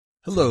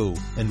Hello,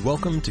 and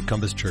welcome to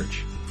Compass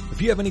Church.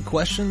 If you have any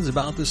questions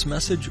about this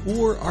message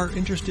or are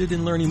interested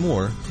in learning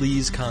more,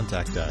 please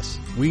contact us.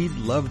 We'd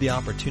love the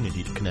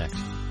opportunity to connect.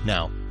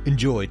 Now,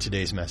 enjoy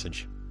today's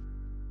message.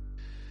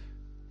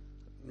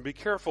 Be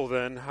careful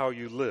then how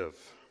you live,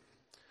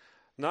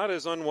 not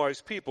as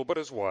unwise people, but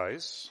as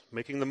wise,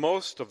 making the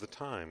most of the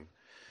time,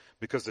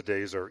 because the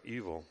days are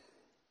evil.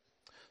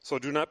 So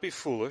do not be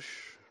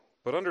foolish,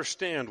 but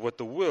understand what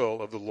the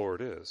will of the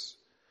Lord is.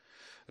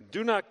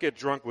 Do not get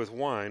drunk with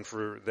wine,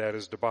 for that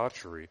is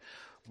debauchery,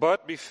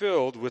 but be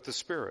filled with the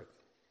Spirit.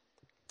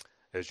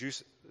 As you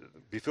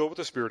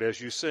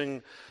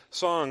sing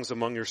songs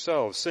among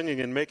yourselves,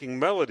 singing and making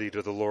melody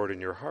to the Lord in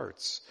your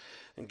hearts,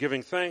 and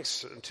giving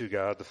thanks to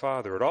God the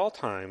Father at all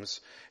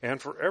times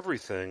and for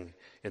everything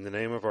in the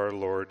name of our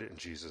Lord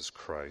Jesus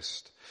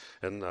Christ.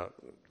 And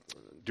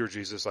dear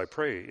Jesus, I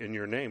pray in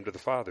your name to the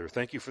Father,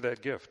 thank you for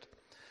that gift,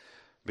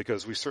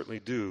 because we certainly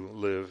do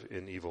live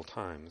in evil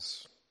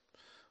times.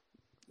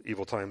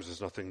 Evil times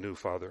is nothing new,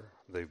 Father.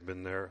 They've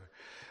been there,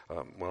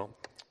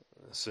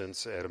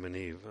 since Adam and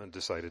Eve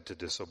decided to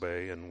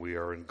disobey, and we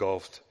are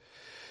engulfed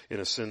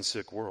in a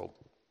sin-sick world.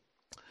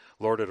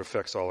 Lord, it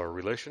affects all our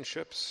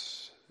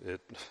relationships.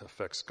 It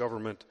affects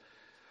government.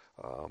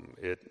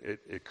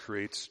 It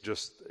creates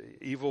just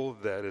evil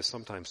that is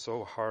sometimes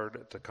so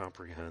hard to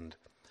comprehend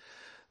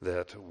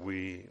that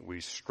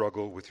we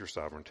struggle with your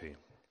sovereignty.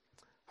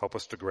 Help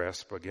us to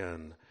grasp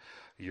again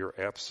your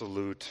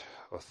absolute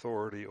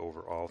authority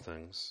over all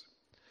things.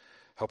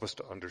 Help us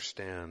to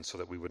understand so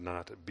that we would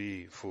not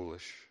be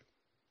foolish.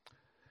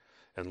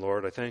 And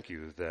Lord, I thank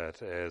you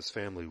that as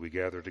family we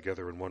gather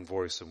together in one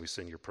voice and we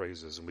sing your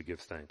praises and we give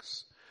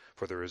thanks.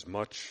 For there is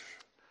much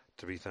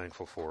to be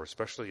thankful for,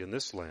 especially in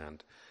this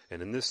land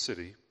and in this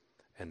city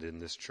and in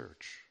this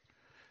church.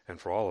 And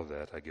for all of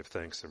that, I give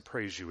thanks and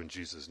praise you in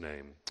Jesus'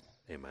 name.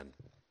 Amen.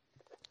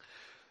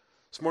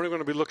 This morning we're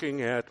going to be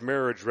looking at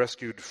marriage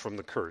rescued from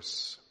the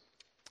curse.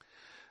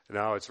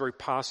 Now, it's very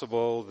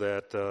possible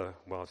that,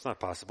 it's not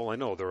possible. I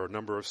know there are a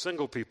number of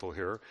single people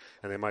here,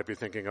 and they might be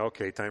thinking,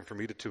 okay, time for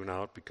me to tune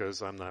out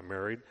because I'm not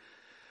married.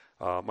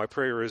 My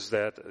prayer is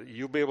that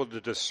you'll be able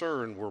to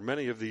discern where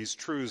many of these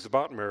truths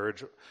about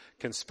marriage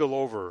can spill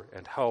over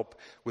and help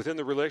within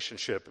the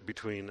relationship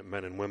between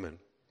men and women.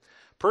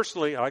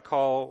 Personally, I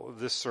call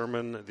this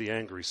sermon the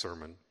angry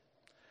sermon.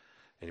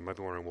 And you might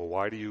be wondering, well,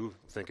 why do you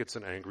think it's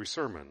an angry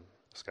sermon,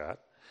 Scott?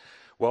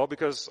 Well,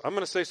 because I'm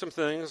going to say some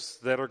things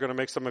that are going to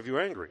make some of you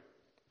angry.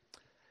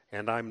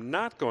 And I'm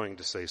not going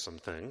to say some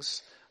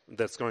things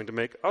that's going to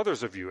make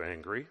others of you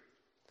angry.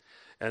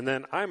 And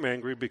then I'm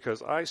angry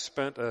because I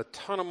spent a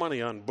ton of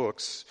money on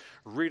books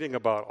reading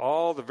about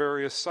all the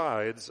various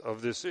sides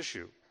of this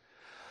issue.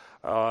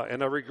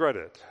 And I regret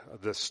it.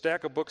 The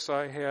stack of books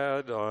I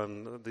had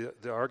on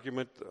the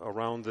argument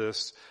around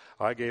this,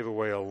 I gave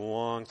away a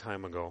long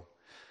time ago.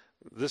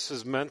 This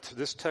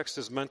text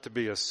is meant to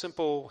be a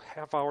simple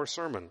half-hour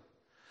sermon.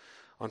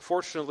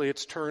 Unfortunately,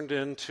 it's turned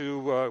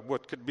into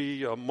what could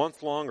be a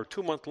month-long or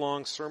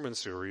 2-month-long sermon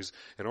series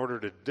in order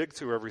to dig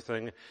through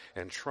everything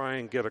and try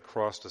and get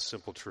across a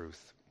simple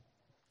truth.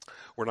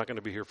 We're not going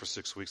to be here for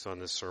 6 weeks on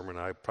this sermon.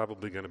 I'm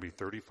probably going to be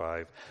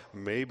 35,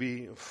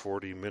 maybe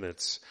 40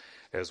 minutes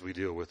as we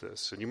deal with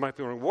this. And you might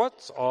be wondering,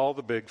 what's all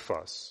the big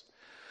fuss?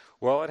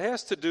 Well, it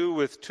has to do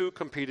with two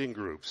competing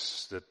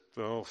groups that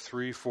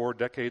 3-4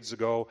 decades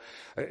ago.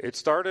 It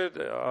started,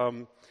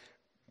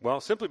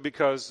 simply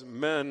because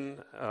men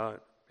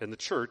in the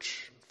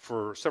church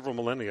for several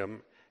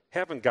millennium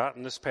haven't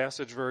gotten this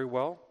passage very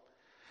well.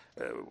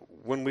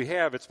 When we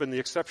have, it's been the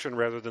exception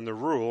rather than the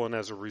rule, and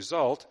as a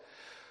result,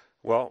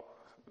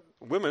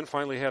 women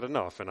finally had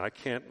enough, and I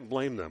can't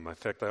blame them. In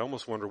fact, I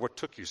almost wonder what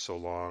took you so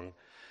long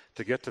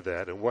to get to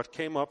that. And what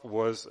came up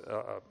was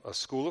a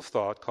school of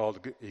thought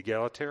called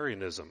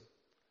egalitarianism.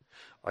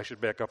 I should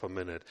back up a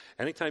minute.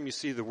 Anytime you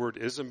see the word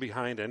ism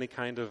behind any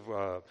kind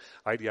of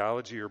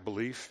ideology or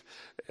belief,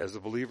 as a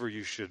believer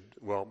you should,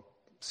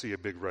 see a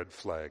big red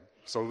flag.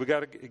 So we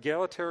got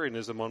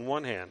egalitarianism on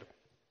one hand.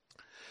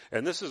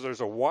 And there's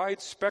a wide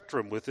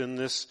spectrum within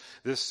this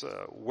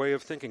way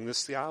of thinking,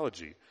 this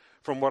theology.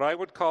 From what I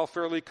would call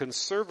fairly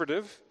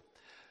conservative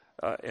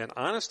and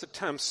honest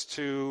attempts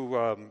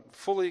to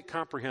fully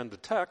comprehend the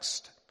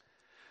text,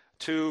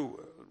 to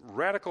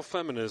radical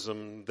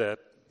feminism that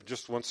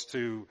just wants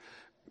to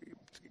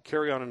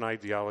carry on an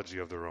ideology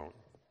of their own.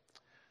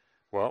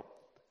 Well,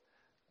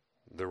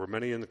 there were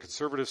many in the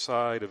conservative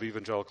side of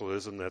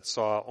evangelicalism that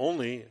saw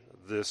only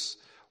this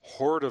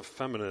horde of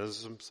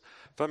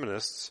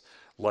feminists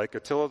like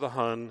Attila the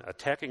Hun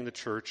attacking the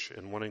church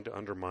and wanting to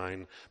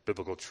undermine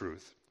biblical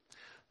truth.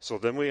 So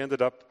then we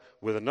ended up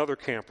with another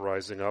camp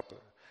rising up,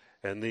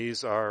 and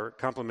these are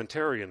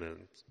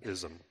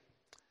complementarianism.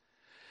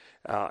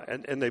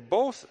 And they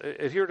both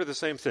adhere to the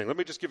same thing. Let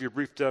me just give you a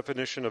brief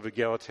definition of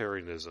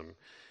egalitarianism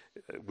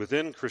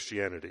within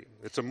Christianity.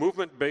 It's a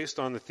movement based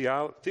on the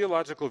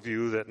theological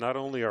view that not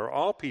only are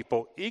all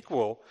people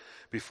equal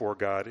before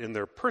God in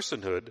their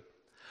personhood,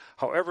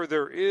 however,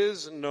 there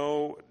is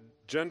no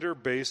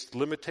gender-based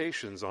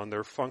limitations on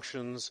their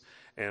functions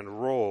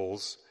and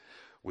roles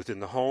within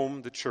the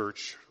home, the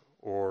church,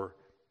 or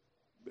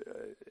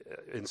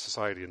in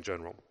society in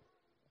general.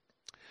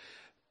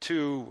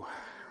 To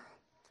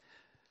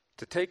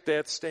take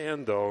that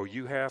stand, though,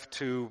 you have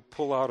to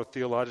pull out a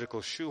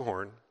theological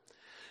shoehorn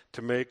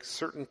to make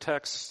certain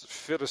texts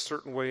fit a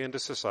certain way into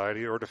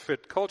society or to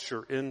fit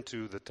culture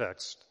into the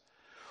text.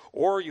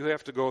 Or you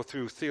have to go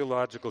through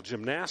theological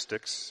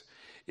gymnastics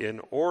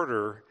in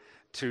order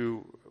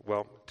to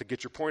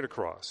get your point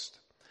across.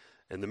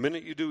 And the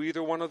minute you do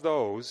either one of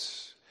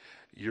those,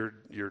 you're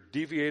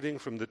deviating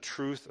from the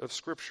truth of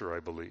Scripture, I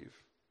believe.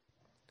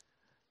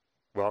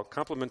 Well,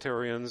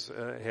 complementarians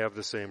have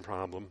the same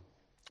problem,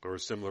 or a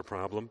similar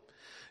problem.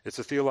 It's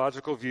a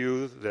theological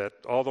view that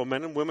although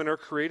men and women are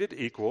created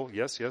equal,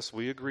 yes,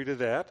 we agree to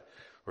that,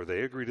 or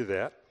they agree to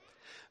that,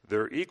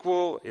 they're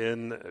equal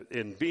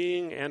in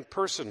being and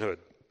personhood.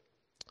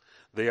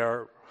 They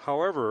are,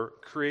 however,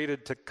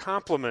 created to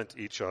complement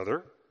each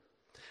other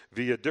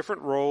via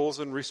different roles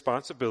and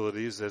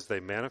responsibilities as they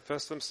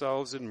manifest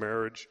themselves in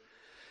marriage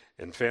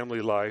and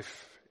family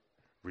life,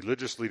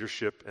 religious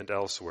leadership, and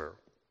elsewhere.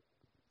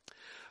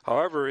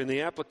 However, in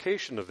the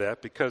application of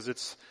that, because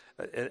it's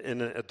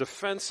in a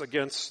defense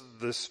against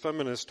this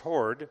feminist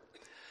horde,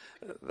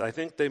 I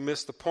think they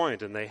miss the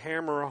point, and they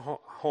hammer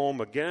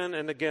home again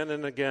and again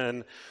and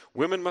again.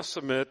 Women must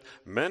submit.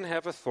 Men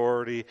have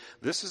authority.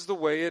 This is the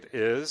way it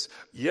is.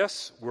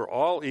 Yes, we're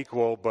all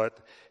equal,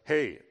 but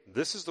hey,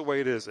 this is the way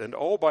it is. And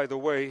oh, by the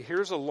way,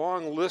 here's a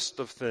long list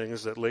of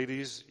things that,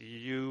 ladies,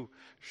 you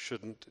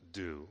shouldn't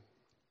do.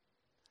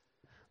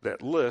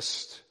 That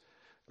list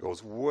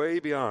goes way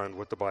beyond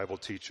what the Bible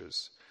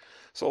teaches.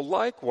 So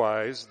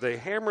likewise, they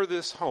hammer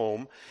this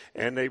home,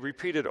 and they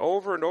repeat it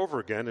over and over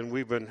again, and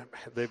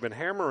they've been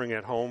hammering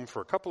it home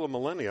for a couple of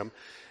millennia,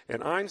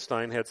 and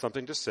Einstein had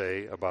something to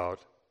say about,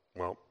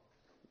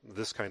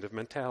 this kind of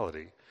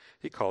mentality.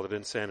 He called it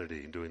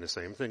insanity, doing the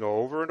same thing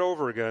over and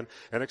over again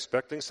and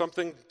expecting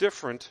something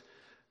different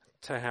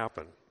to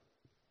happen.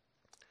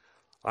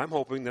 I'm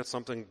hoping that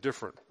something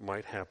different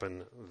might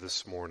happen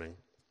this morning.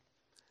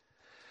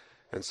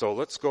 And so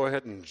let's go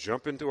ahead and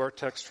jump into our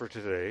text for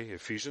today,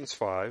 Ephesians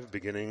 5,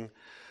 beginning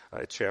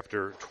at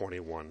chapter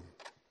 21.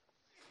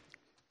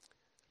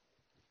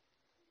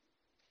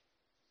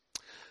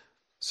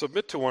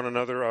 Submit to one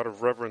another out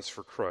of reverence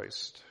for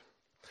Christ.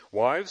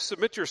 Wives,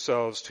 submit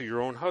yourselves to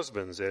your own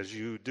husbands as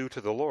you do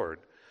to the Lord.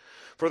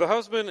 For the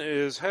husband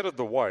is head of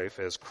the wife,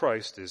 as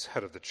Christ is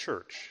head of the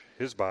church,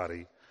 his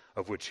body,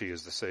 of which he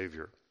is the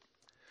Savior.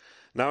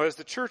 Now, as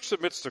the church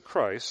submits to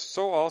Christ,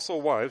 so also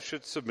wives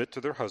should submit to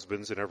their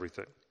husbands in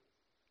everything.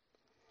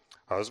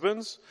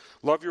 Husbands,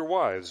 love your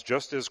wives,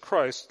 just as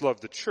Christ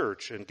loved the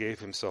church and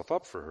gave himself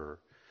up for her,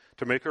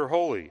 to make her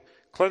holy,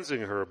 cleansing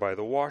her by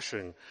the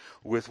washing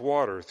with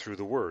water through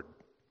the word,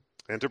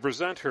 and to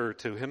present her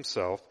to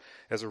himself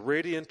as a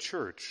radiant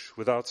church,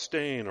 without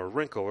stain or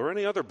wrinkle or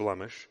any other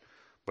blemish,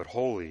 but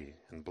holy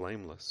and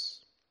blameless.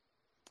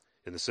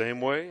 In the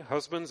same way,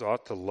 husbands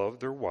ought to love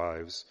their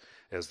wives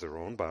as their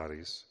own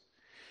bodies.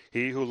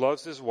 He who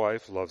loves his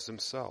wife loves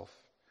himself.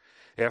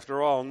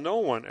 After all, no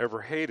one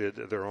ever hated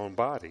their own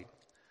body,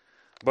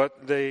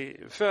 but they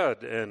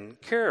fed and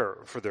care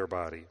for their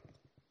body,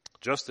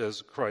 just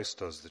as Christ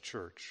does the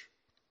church.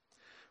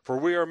 For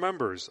we are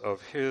members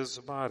of his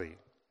body.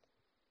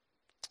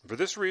 For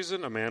this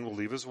reason, a man will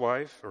leave his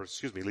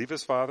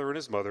father and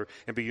his mother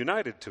and be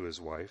united to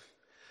his wife,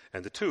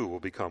 and the two will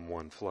become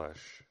one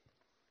flesh.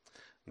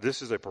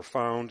 This is a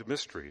profound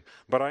mystery,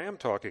 but I am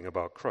talking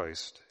about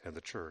Christ and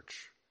the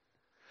church.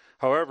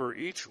 However,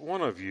 each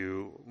one of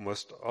you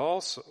must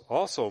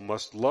also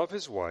must love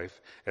his wife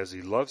as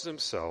he loves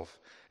himself,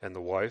 and the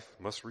wife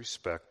must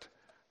respect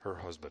her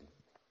husband.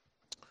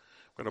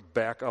 I'm going to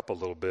back up a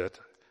little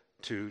bit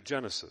to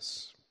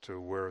Genesis,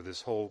 to where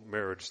this whole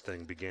marriage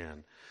thing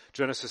began.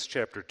 Genesis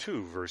chapter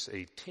 2, verse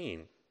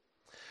 18.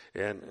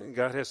 And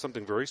God has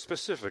something very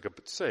specific to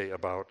say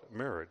about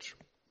marriage.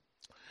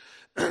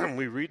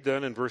 We read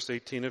then in verse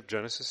 18 of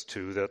Genesis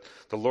 2 that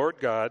the Lord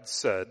God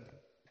said,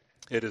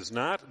 "It is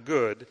not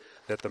good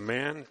that the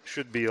man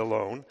should be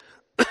alone.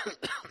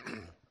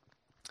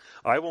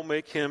 I will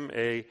make him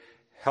a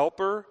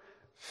helper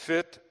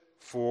fit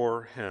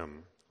for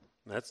him."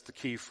 That's the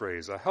key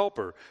phrase, a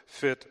helper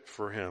fit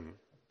for him.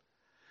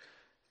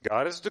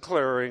 God is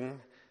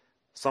declaring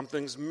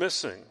something's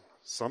missing.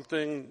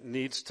 Something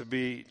needs to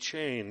be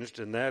changed,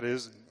 and that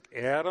is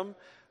Adam,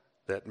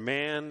 that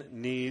man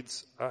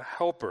needs a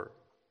helper.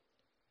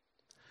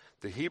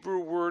 The Hebrew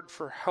word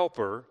for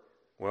helper,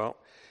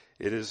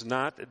 it is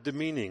not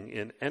demeaning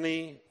in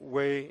any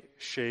way,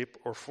 shape,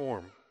 or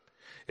form.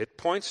 It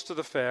points to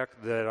the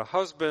fact that a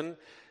husband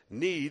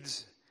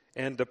needs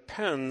and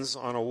depends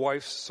on a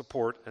wife's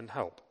support and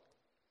help.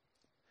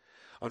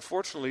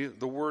 Unfortunately,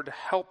 the word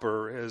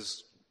helper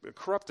is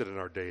corrupted in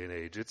our day and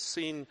age. It's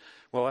seen,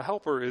 a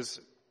helper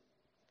is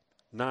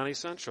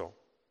non-essential.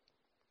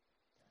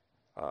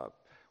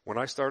 When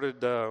I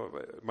started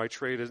my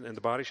trade in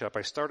the body shop,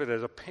 I started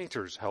as a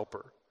painter's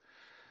helper.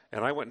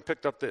 And I went and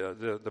picked up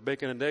the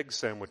bacon and egg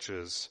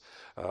sandwiches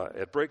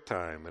at break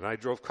time, and I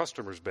drove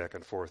customers back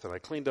and forth, and I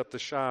cleaned up the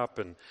shop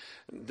and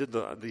did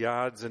the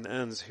odds and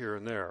ends here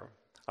and there.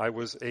 I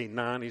was a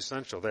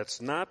non-essential.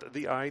 That's not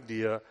the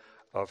idea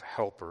of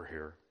helper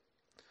here.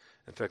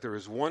 In fact, there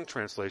is one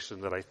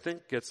translation that I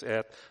think gets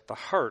at the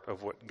heart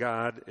of what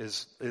God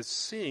is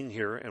seeing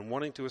here and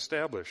wanting to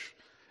establish,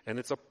 and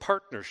it's a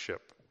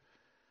partnership.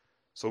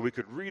 So we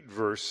could read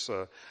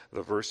the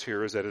verse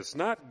here is that it's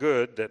not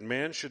good that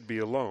man should be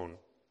alone.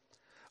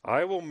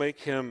 I will make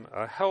him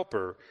a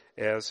helper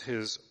as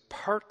his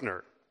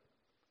partner.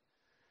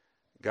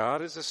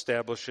 God is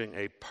establishing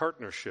a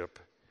partnership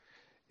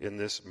in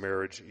this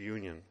marriage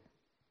union.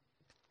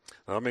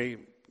 Now, let me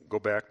go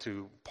back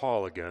to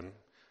Paul again,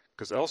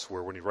 because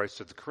elsewhere when he writes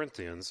to the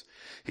Corinthians,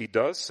 he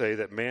does say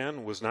that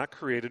man was not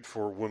created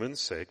for woman's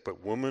sake,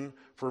 but woman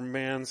for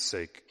man's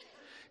sake.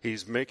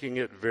 He's making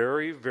it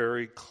very,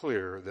 very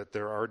clear that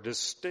there are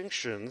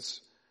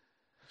distinctions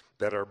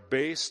that are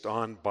based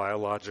on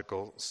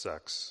biological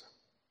sex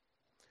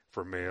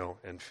for male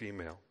and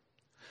female.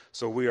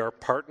 So we are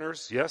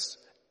partners, yes,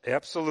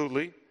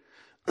 absolutely,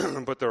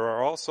 but there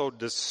are also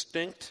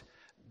distinct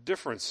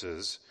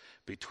differences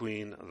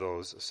between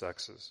those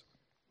sexes.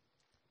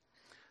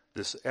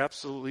 This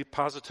absolutely,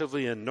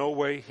 positively, in no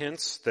way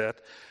hints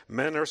that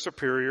men are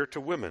superior to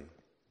women.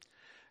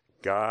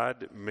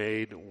 God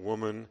made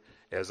woman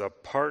as a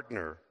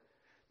partner,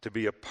 to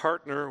be a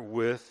partner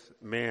with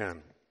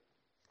man.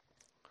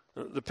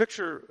 The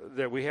picture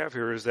that we have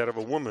here is that of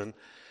a woman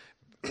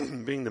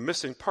being the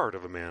missing part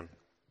of a man.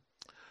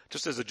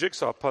 Just as a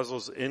jigsaw puzzle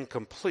is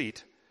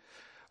incomplete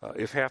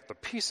if half the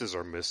pieces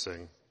are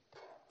missing,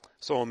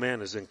 so a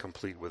man is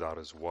incomplete without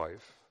his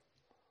wife.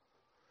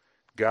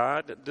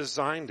 God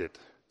designed it.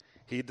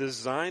 He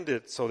designed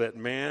it so that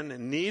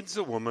man needs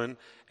a woman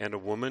and a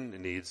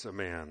woman needs a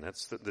man.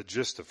 That's the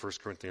gist of 1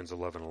 Corinthians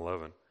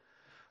 11:11.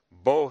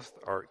 Both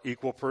are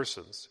equal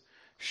persons,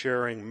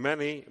 sharing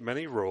many,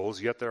 many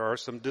roles, yet there are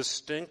some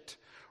distinct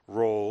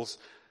roles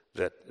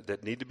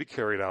that need to be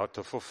carried out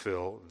to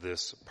fulfill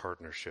this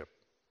partnership.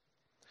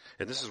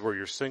 And this is where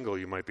you're single,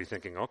 you might be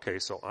thinking, okay,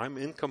 so I'm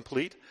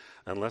incomplete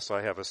unless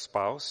I have a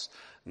spouse?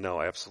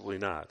 No, absolutely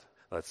not.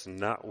 That's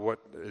not what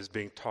is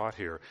being taught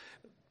here.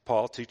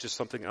 Paul teaches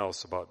something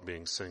else about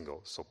being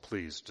single. So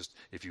please, just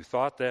if you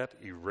thought that,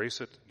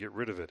 erase it, get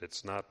rid of it.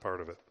 It's not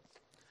part of it.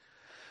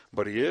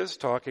 But he is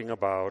talking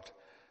about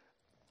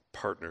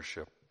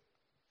partnership.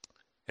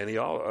 And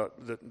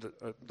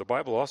the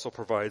Bible also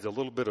provides a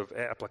little bit of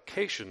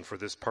application for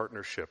this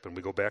partnership. And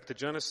we go back to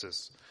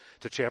Genesis,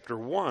 to chapter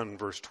 1,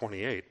 verse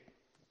 28,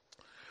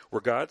 where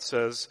God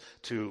says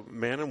to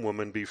man and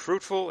woman, be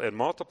fruitful and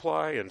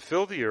multiply and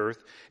fill the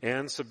earth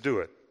and subdue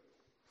it.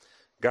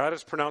 God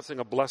is pronouncing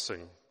a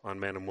blessing on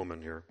man and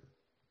woman here.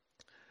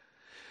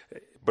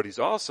 But he's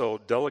also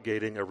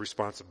delegating a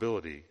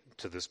responsibility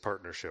to this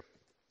partnership.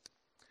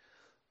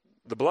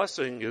 The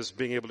blessing is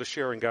being able to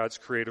share in God's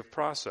creative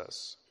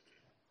process.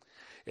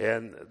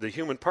 And the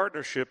human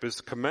partnership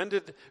is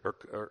commanded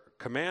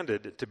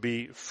to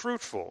be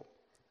fruitful.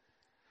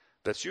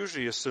 That's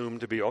usually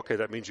assumed to be, okay,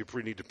 that means you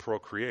need to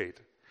procreate.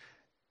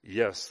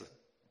 Yes,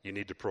 you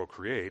need to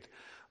procreate.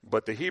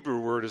 But the Hebrew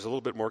word is a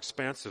little bit more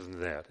expansive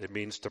than that. It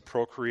means to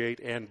procreate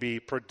and be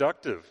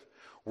productive.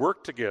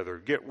 Work together,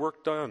 get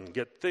work done,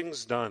 get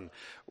things done.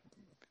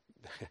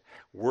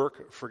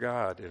 Work for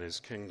God in his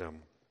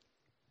kingdom.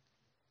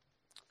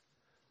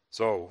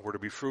 So we're to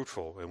be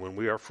fruitful. And when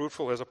we are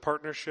fruitful as a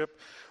partnership,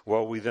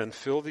 well, we then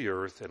fill the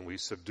earth and we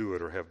subdue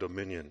it or have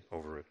dominion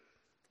over it.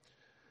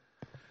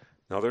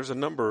 Now, there's a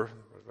number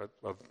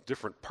of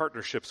different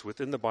partnerships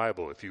within the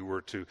Bible. If you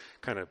were to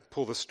kind of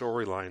pull the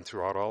storyline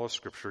throughout all of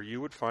Scripture,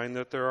 you would find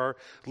that there are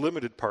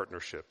limited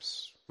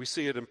partnerships. We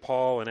see it in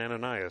Paul and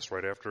Ananias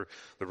right after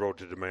the road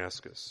to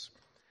Damascus.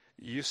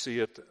 You see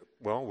it,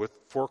 well, with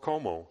For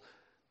Como,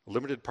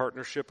 limited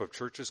partnership of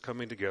churches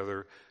coming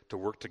together to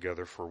work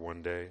together for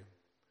one day.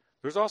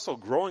 There's also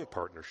growing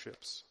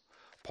partnerships.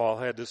 Paul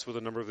had this with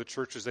a number of the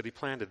churches that he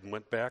planted and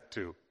went back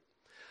to.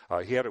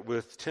 He had it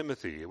with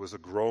Timothy. It was a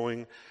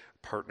growing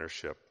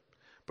partnership.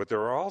 But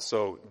there are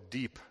also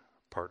deep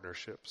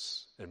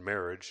partnerships, and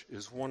marriage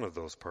is one of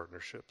those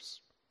partnerships.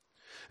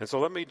 And so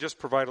let me just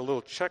provide a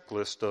little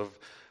checklist of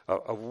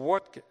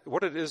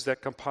what it is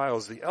that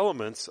compiles the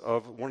elements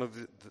of one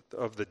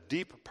of the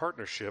deep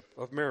partnership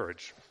of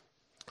marriage.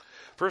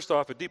 First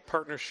off, a deep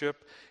partnership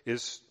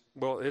is,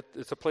 well,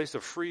 it's a place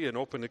of free and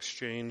open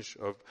exchange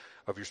of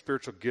your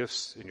spiritual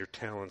gifts and your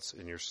talents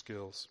and your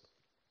skills.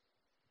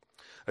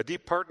 A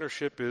deep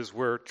partnership is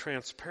where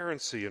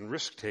transparency and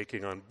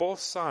risk-taking on both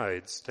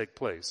sides take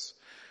place.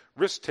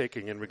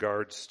 Risk-taking in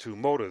regards to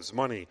motives,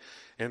 money,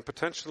 and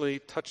potentially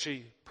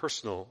touchy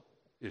personal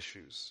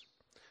issues.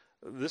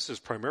 This is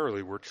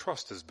primarily where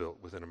trust is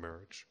built within a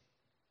marriage.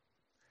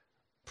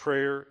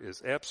 Prayer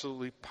is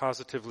absolutely,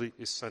 positively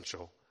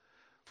essential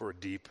for a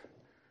deep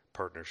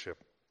partnership.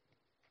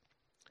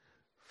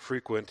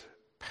 Frequent,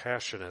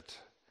 passionate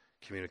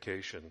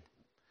communication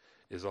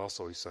is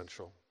also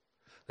essential.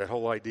 That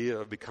whole idea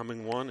of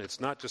becoming one, it's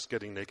not just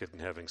getting naked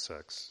and having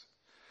sex.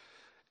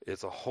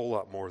 It's a whole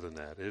lot more than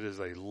that. It is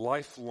a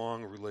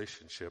lifelong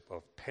relationship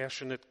of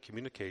passionate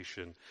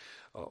communication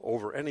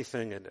over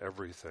anything and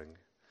everything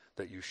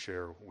that you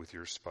share with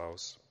your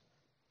spouse.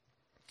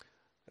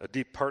 A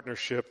deep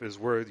partnership is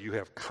where you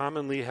have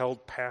commonly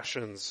held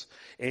passions,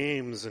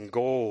 aims, and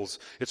goals.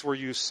 It's where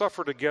you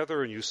suffer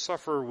together and you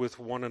suffer with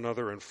one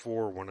another and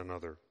for one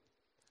another.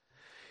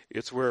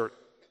 It's where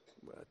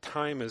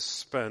time is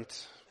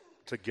spent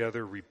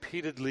together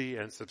repeatedly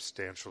and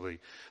substantially.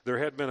 There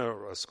had been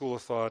a school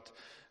of thought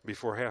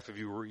before half of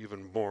you were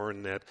even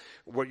born that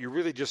what you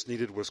really just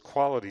needed was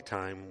quality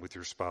time with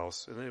your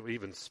spouse, and it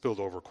even spilled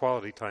over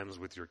quality times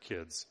with your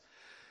kids.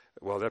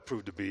 Well, that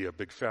proved to be a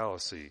big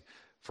fallacy.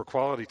 For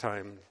quality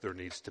time, there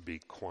needs to be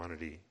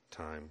quantity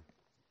time.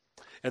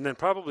 And then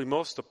probably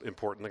most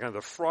important, kind of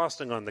the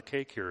frosting on the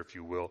cake here, if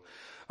you will,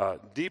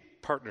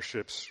 deep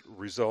partnerships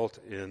result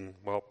in,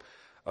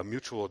 a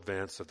mutual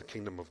advance of the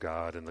kingdom of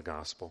God and the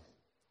gospel.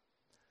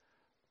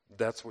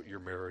 That's what your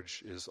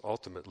marriage is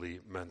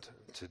ultimately meant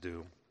to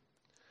do.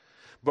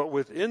 But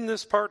within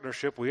this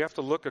partnership, we have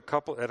to look at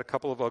a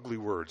couple of ugly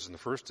words. And the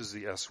first is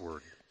the S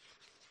word,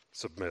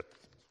 submit.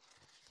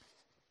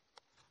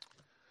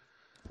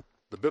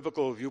 The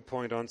biblical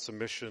viewpoint on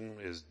submission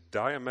is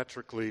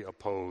diametrically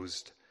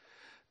opposed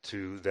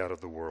to that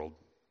of the world.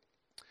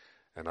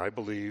 And I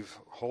believe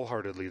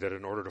wholeheartedly that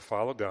in order to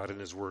follow God and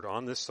His Word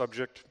on this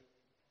subject,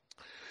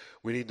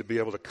 we need to be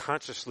able to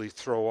consciously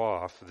throw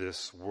off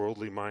this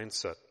worldly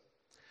mindset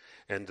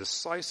and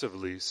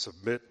decisively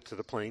submit to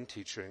the plain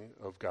teaching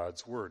of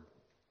God's Word.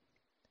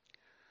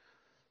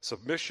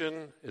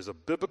 Submission is a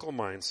biblical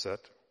mindset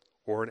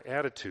or an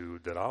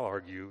attitude that I'll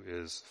argue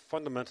is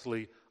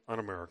fundamentally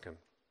un-American.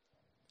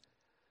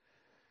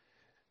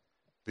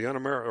 The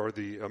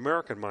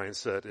American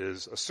mindset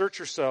is assert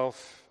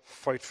yourself,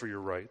 fight for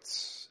your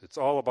rights. It's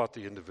all about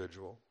the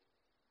individual.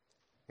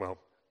 Well,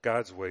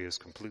 God's way is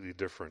completely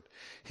different.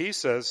 He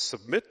says,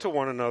 submit to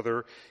one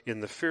another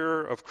in the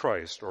fear of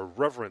Christ, or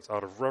reverence,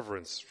 out of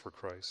reverence for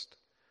Christ.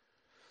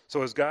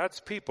 So as God's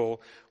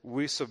people,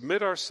 we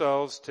submit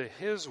ourselves to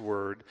His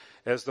Word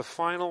as the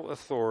final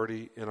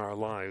authority in our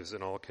lives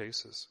in all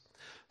cases,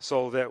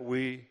 so that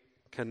we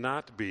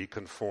cannot be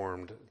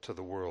conformed to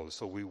the world,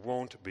 so we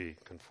won't be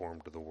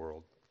conformed to the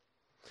world.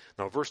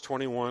 Now, verse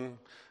 21,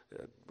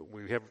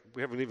 we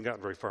haven't even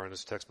gotten very far in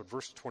this text, but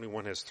verse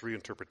 21 has three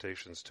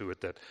interpretations to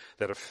it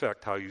that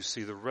affect how you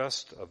see the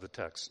rest of the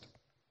text.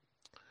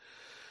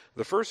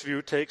 The first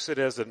view takes it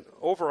as an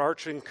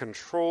overarching,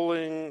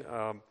 controlling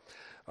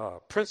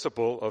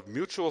principle of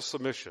mutual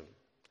submission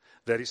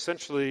that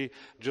essentially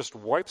just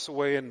wipes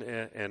away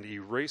and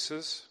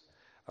erases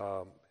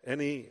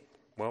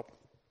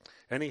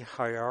any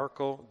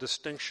hierarchical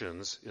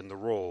distinctions in the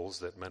roles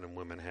that men and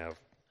women have.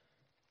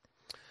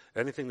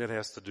 Anything that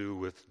has to do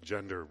with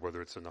gender,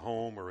 whether it's in the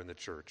home or in the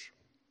church.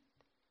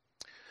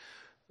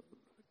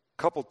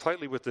 Coupled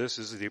tightly with this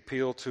is the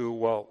appeal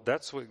to,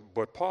 that's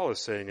what Paul is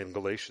saying in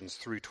Galatians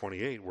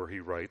 3:28, where he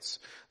writes,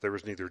 there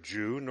is neither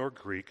Jew nor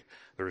Greek,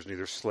 there is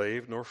neither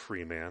slave nor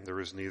free man, there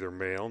is neither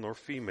male nor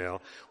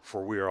female,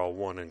 for we are all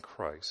one in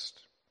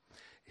Christ.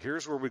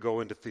 Here's where we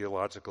go into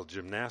theological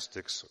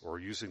gymnastics, or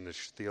using the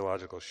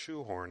theological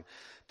shoehorn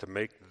to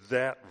make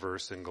that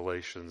verse in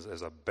Galatians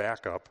as a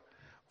backup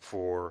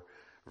for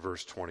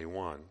verse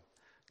 21.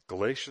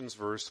 Galatians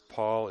verse,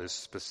 Paul is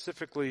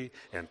specifically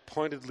and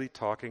pointedly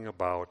talking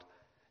about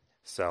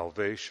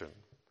salvation,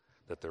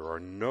 that there are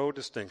no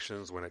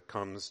distinctions when it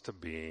comes to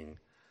being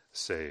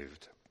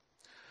saved.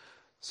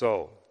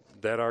 So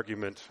that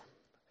argument,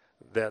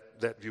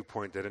 that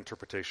viewpoint, that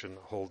interpretation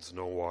holds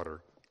no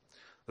water.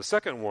 The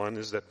second one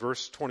is that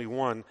verse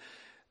 21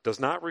 does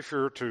not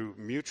refer to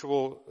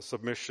mutual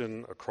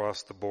submission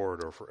across the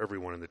board or for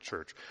everyone in the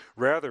church.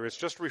 Rather, it's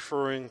just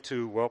referring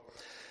to,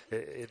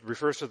 it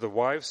refers to the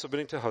wives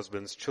submitting to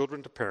husbands,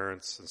 children to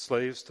parents, and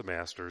slaves to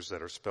masters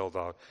that are spelled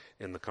out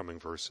in the coming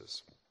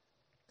verses.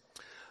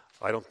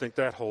 I don't think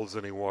that holds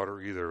any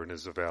water either and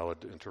is a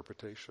valid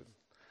interpretation.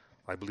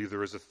 I believe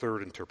there is a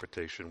third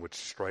interpretation which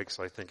strikes,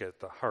 I think, at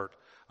the heart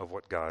of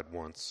what God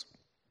wants,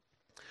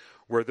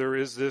 where there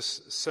is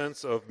this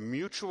sense of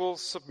mutual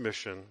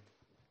submission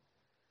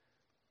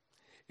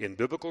in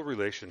biblical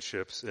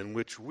relationships in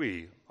which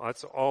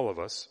that's all of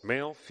us,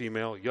 male,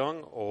 female,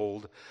 young,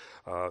 old,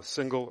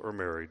 single or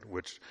married,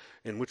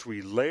 in which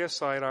we lay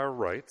aside our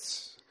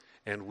rights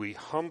and we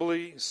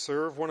humbly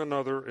serve one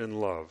another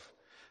in love.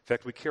 In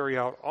fact, we carry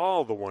out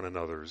all the one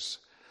another's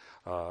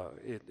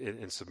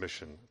in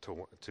submission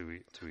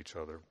to each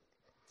other.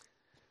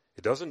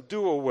 It doesn't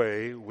do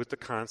away with the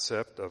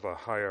concept of a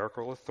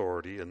hierarchical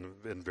authority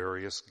in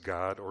various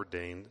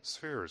God-ordained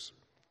spheres.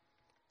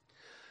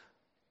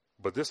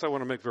 But this I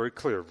want to make very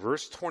clear.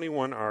 Verse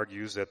 21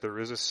 argues that there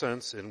is a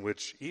sense in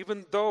which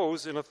even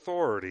those in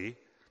authority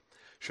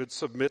should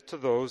submit to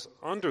those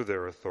under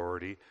their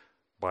authority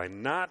by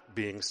not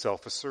being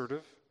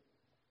self-assertive,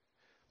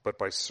 but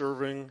by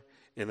serving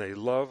in a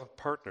love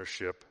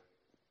partnership.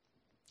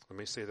 Let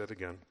me say that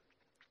again.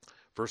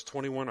 Verse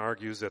 21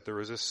 argues that there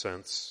is a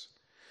sense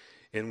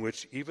in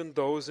which even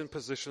those in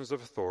positions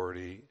of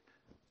authority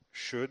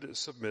should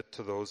submit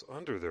to those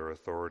under their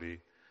authority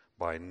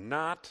by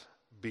not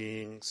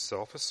being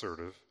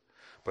self-assertive,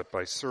 but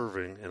by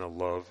serving in a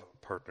love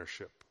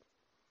partnership.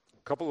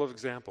 A couple of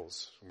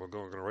examples. We're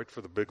going right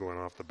for the big one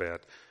off the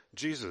bat.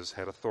 Jesus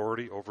had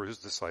authority over his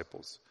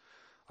disciples.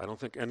 I don't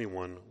think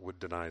anyone would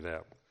deny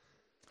that.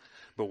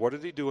 But what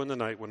did he do in the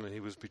night when he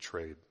was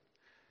betrayed?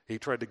 He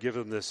tried to give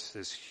them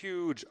this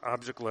huge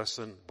object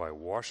lesson by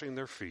washing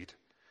their feet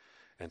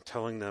and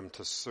telling them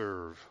to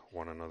serve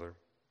one another,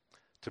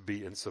 to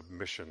be in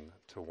submission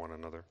to one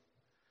another.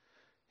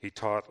 He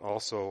taught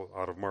also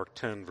out of Mark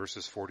 10,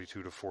 verses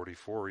 42 to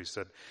 44, he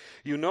said,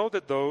 "You know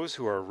that those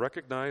who are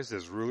recognized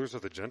as rulers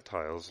of the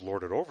Gentiles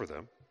lord it over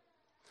them,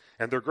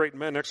 and their great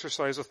men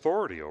exercise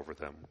authority over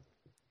them.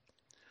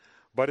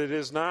 But it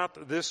is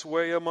not this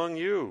way among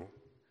you.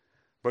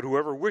 But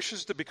whoever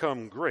wishes to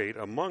become great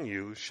among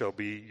you shall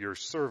be your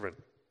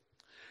servant,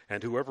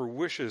 and whoever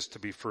wishes to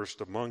be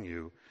first among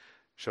you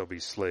shall be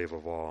slave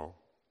of all."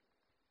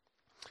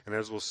 And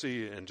as we'll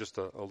see in just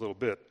a little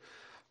bit,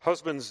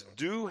 husbands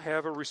do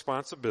have a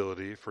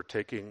responsibility for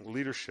taking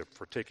leadership,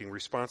 for taking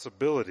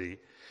responsibility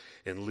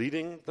in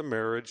leading the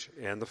marriage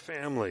and the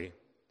family.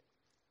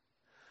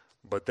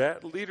 But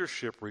that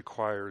leadership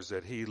requires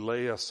that he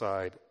lay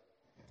aside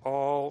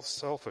all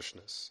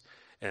selfishness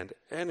and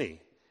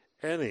any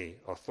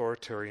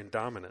authoritarian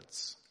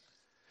dominance.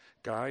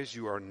 Guys,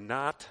 you are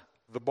not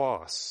the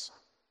boss.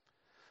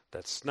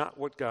 That's not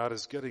what God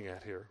is getting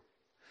at here.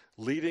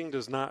 Leading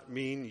does not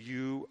mean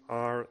you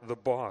are the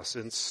boss.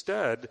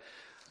 Instead,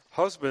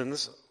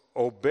 husbands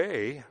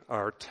obey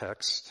our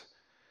text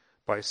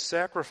by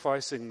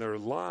sacrificing their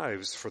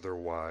lives for their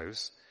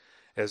wives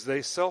as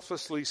they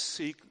selflessly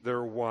seek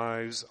their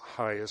wives'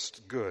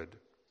 highest good.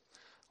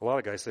 A lot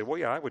of guys say, well,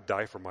 yeah, I would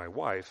die for my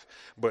wife,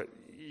 but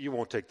you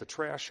won't take the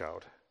trash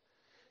out.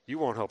 You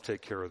won't help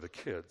take care of the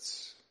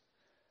kids.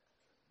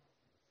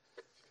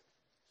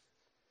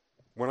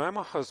 When I'm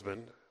a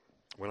husband,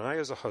 when I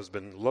as a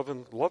husband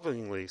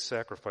lovingly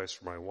sacrifice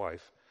for my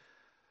wife,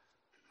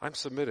 I'm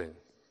submitting.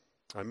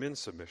 I'm in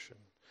submission.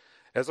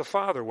 As a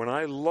father, when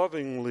I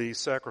lovingly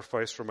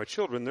sacrifice for my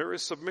children, there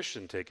is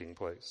submission taking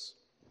place.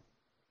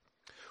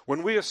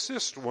 When we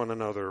assist one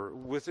another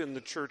within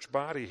the church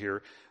body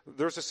here,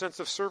 there's a sense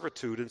of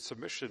servitude and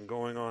submission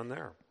going on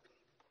there.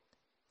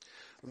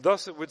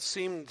 Thus, it would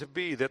seem to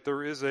be that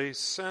there is a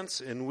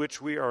sense in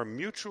which we are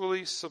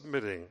mutually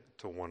submitting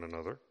to one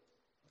another,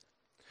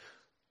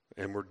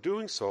 and we're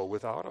doing so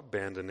without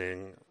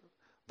abandoning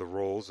the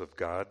roles of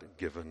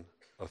God-given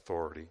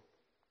authority.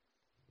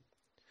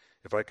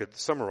 If I could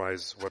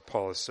summarize what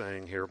Paul is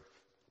saying here,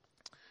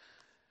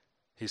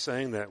 he's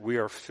saying that we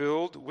are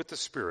filled with the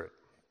Spirit.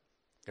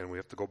 And we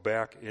have to go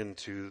back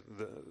into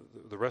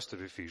the rest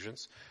of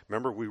Ephesians.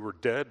 Remember, we were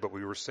dead, but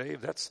we were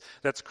saved.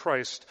 That's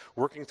Christ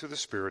working through the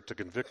Spirit to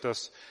convict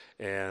us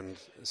and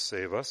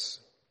save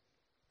us.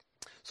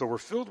 So we're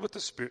filled with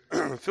the Spirit.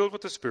 Filled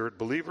with the Spirit,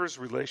 believers'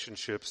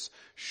 relationships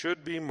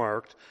should be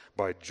marked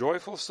by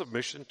joyful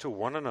submission to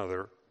one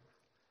another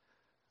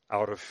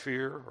out of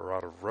fear or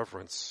out of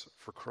reverence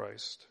for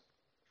Christ.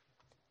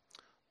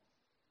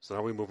 So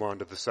now we move on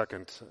to the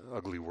second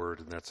ugly word,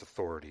 and that's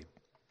authority.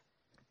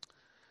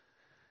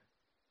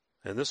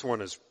 And this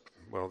one is,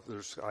 well,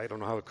 I don't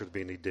know how there could be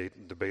any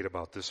debate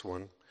about this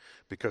one,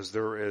 because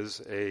there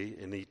is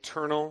an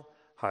eternal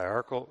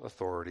hierarchical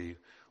authority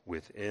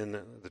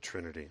within the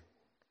Trinity.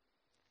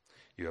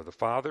 You have the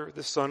Father,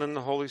 the Son, and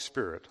the Holy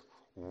Spirit,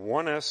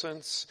 one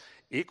essence,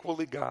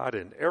 equally God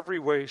in every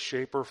way,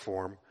 shape, or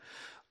form.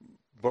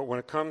 But when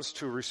it comes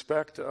to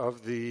respect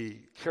of the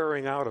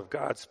carrying out of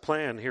God's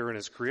plan here in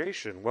his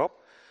creation, well,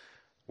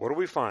 what do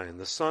we find?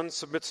 The Son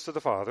submits to the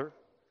Father,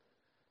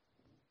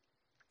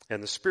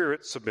 and the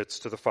Spirit submits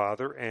to the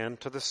Father and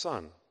to the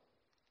Son.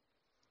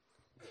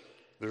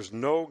 There's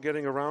no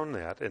getting around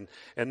that. And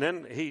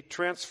then he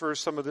transfers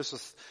some of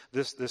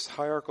this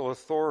hierarchical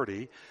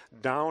authority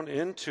down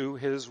into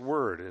his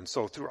Word. And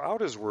so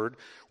throughout his Word,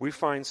 we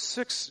find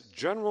 6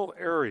 general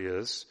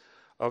areas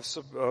of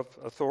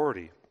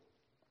authority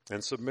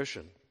and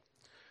submission.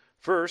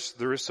 First,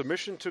 there is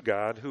submission to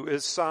God, who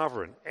is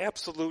sovereign,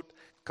 absolute,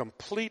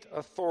 complete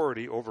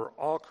authority over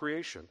all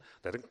creation.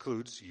 That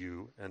includes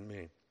you and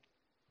me.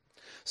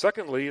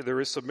 Secondly,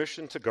 there is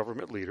submission to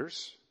government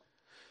leaders.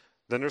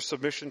 Then there's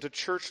submission to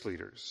church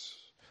leaders.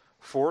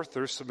 Fourth,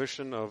 there's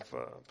submission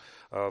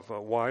of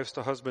wives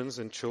to husbands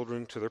and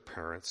children to their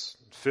parents.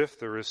 Fifth,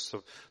 there is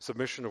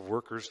submission of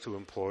workers to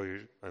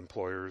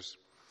employers.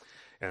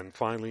 And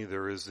finally,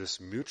 there is this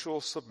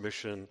mutual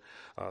submission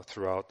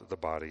throughout the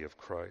body of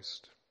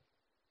Christ.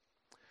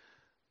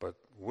 But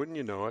wouldn't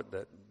you know it,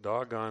 that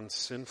doggone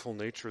sinful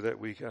nature that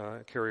we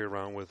carry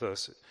around with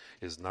us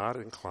is not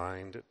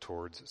inclined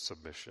towards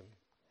submission.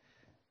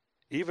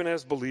 Even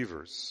as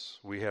believers,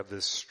 we have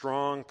this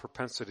strong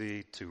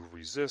propensity to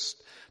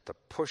resist, to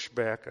push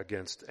back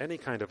against any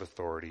kind of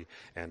authority,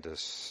 and to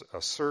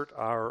assert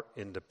our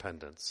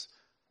independence.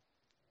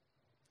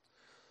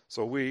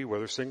 So we,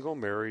 whether single,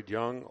 married,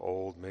 young,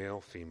 old, male,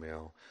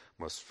 female,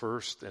 must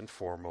first and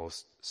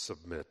foremost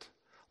submit,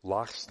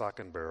 lock,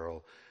 stock, and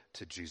barrel,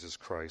 to Jesus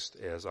Christ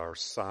as our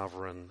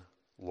sovereign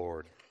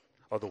Lord.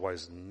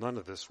 Otherwise, none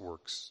of this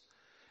works,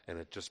 and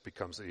it just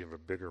becomes an even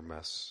bigger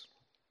mess.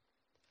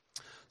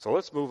 So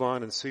let's move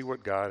on and see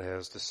what God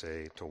has to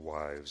say to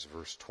wives,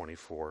 verse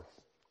 24.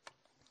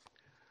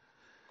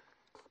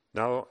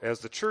 Now,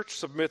 as the church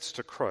submits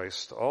to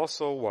Christ,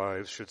 also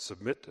wives should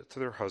submit to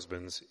their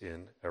husbands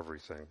in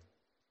everything.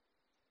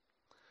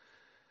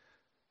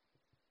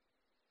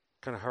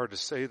 Kind of hard to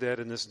say that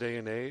in this day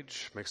and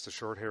age. Makes the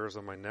short hairs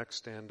on my neck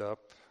stand up.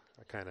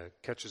 It kind of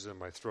catches in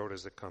my throat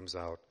as it comes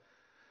out.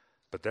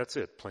 But that's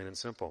it, plain and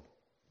simple.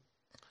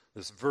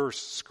 This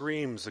verse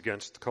screams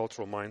against the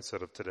cultural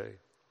mindset of today.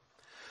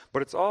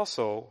 But it's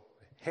also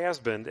has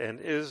been and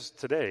is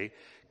today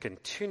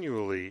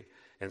continually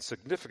and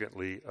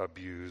significantly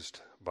abused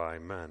by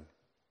men.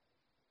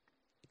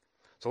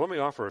 So let me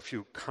offer a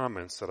few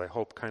comments that I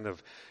hope kind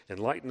of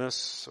enlighten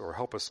us or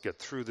help us get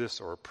through this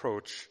or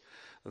approach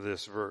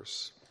this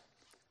verse.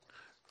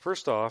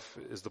 First off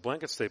is the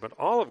blanket statement.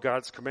 All of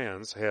God's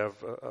commands have,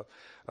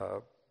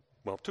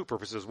 two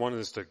purposes. One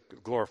is to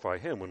glorify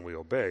Him when we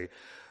obey,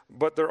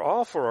 but they're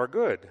all for our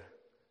good.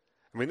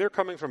 I mean, they're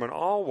coming from an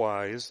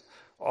all-wise,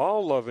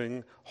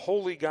 all-loving,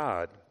 holy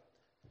God.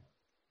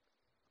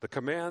 The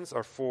commands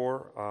are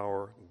for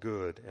our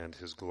good and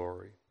His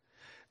glory.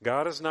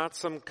 God is not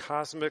some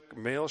cosmic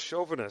male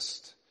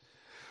chauvinist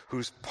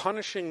who's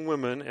punishing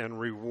women and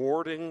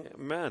rewarding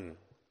men.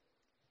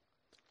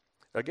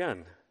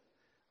 Again,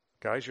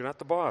 guys, you're not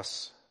the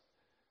boss.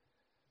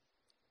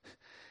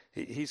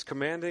 He's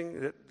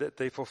commanding that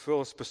they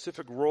fulfill a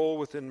specific role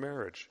within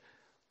marriage.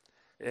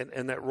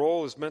 And that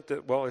role is meant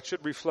that, it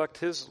should reflect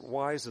His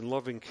wise and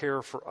loving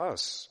care for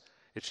us.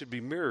 It should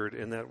be mirrored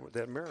in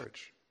that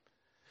marriage.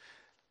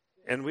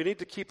 And we need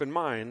to keep in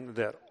mind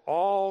that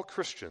all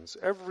Christians,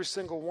 every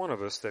single one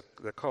of us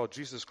that call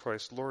Jesus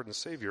Christ Lord and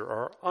Savior,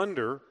 are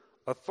under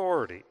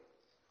authority.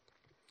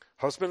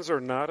 Husbands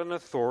are not an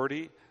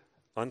authority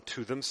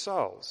unto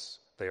themselves.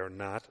 They are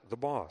not the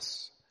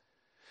boss.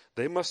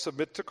 They must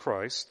submit to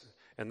Christ,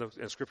 and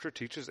Scripture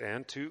teaches,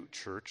 and to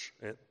church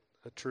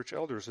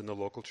elders in the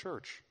local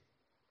church.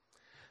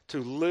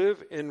 To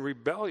live in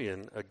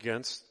rebellion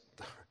against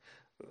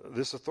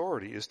this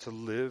authority is to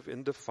live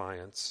in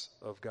defiance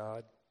of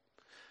God.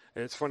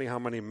 And it's funny how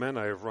many men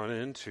I have run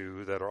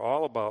into that are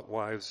all about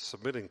wives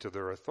submitting to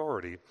their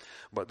authority,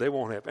 but they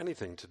won't have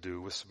anything to do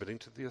with submitting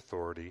to the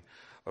authority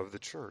of the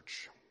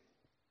church.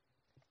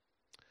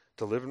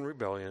 To live in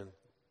rebellion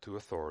to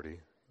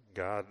authority,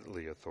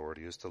 godly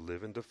authority, is to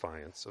live in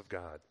defiance of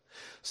God.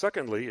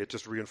 Secondly, it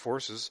just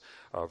reinforces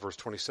verse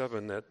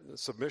 27 that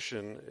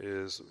submission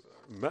is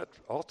meant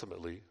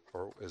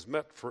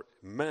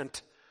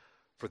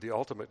for the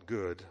ultimate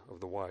good of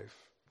the wife.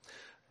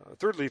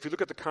 Thirdly, if you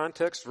look at the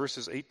context,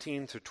 verses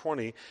 18 through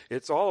 20,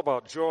 it's all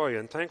about joy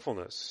and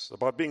thankfulness,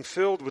 about being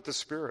filled with the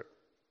Spirit.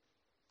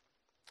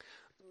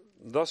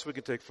 Thus, we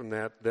can take from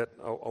that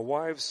a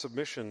wife's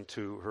submission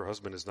to her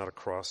husband is not a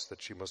cross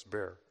that she must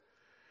bear.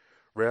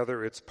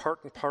 Rather, it's part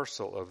and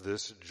parcel of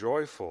this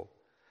joyful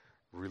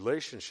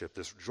relationship,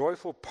 this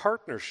joyful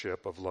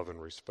partnership of love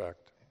and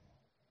respect.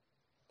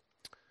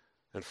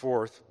 And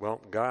fourth,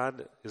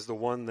 God is the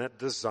one that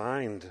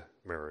designed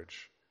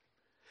marriage.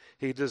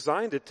 He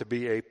designed it to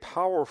be a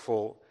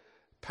powerful,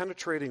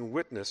 penetrating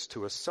witness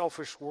to a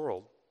selfish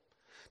world,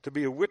 to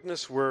be a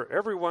witness where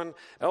everyone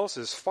else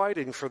is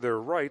fighting for their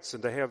rights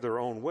and to have their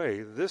own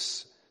way.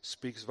 This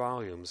speaks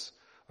volumes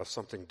of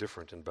something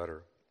different and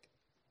better.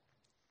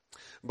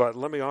 But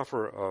let me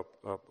offer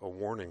a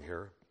warning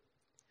here.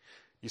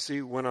 You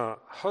see, when a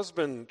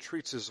husband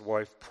treats his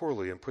wife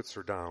poorly and puts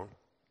her down,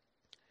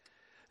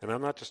 and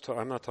I'm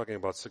not talking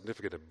about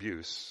significant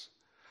abuse.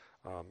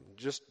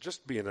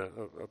 Just being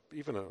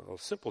even a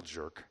simple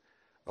jerk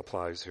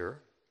applies here.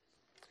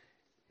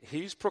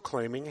 He's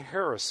proclaiming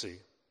heresy.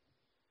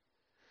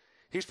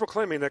 He's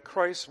proclaiming that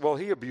Christ,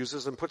 he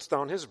abuses and puts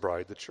down His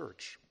bride, the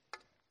church.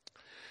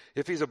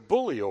 If he's a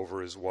bully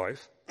over his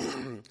wife,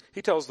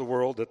 he tells the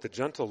world that the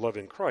gentle,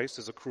 loving Christ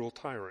is a cruel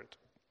tyrant.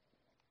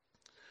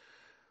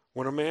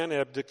 When a man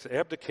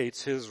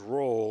abdicates his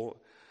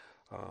role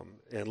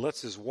and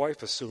lets his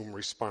wife assume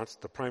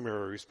the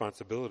primary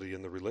responsibility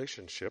in the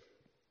relationship,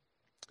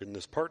 in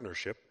this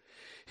partnership,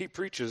 he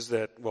preaches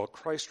that,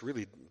 Christ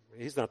really,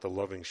 He's not the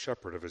loving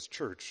shepherd of His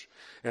church.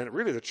 And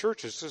really the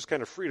church is just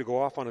kind of free to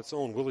go off on its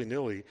own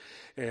willy-nilly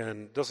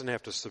and doesn't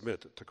have to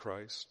submit to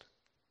Christ.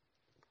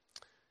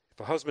 If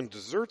a husband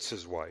deserts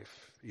his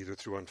wife, either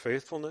through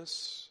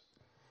unfaithfulness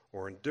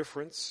or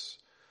indifference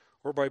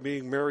or by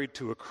being married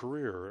to a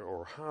career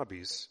or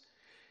hobbies,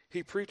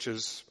 he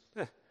preaches,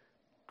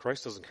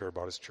 Christ doesn't care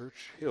about His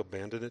church. He'll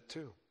abandon it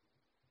too.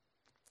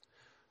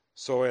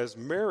 So as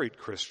married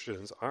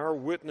Christians, our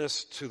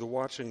witness to the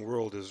watching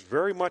world is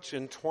very much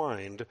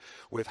entwined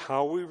with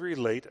how we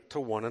relate to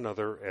one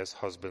another as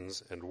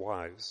husbands and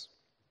wives.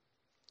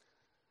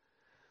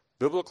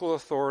 Biblical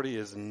authority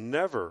is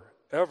never,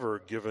 ever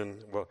given,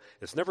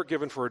 it's never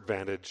given for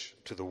advantage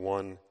to the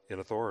one in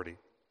authority,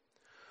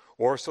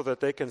 or so that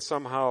they can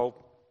somehow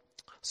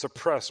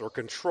suppress or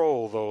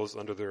control those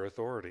under their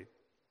authority.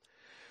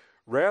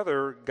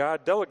 Rather,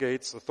 God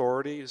delegates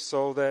authority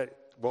so that,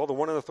 the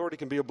one in authority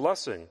can be a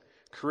blessing,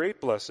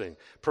 create blessing,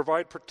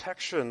 provide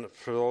protection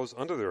for those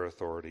under their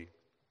authority,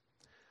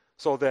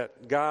 so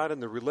that God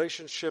and the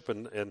relationship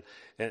and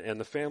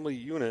the family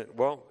unit,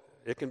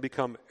 it can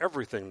become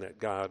everything that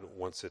God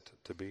wants it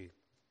to be.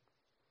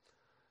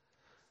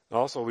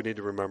 Also, we need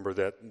to remember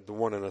that the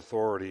one in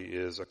authority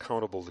is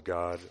accountable to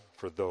God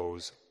for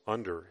those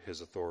under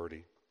his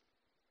authority.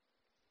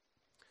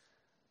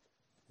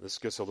 This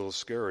gets a little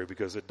scary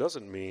because it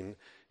doesn't mean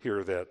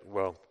here that,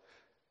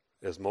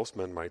 as most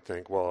men might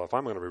think, if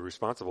I'm going to be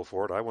responsible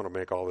for it, I want to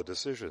make all the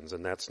decisions.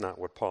 And that's not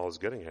what Paul is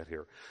getting at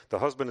here. The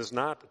husband is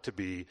not to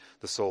be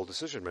the sole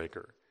decision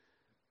maker.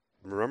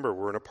 Remember,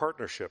 we're in a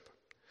partnership.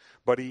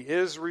 But he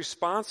is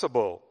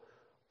responsible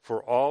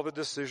for all the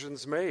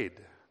decisions made.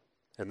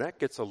 And that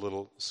gets a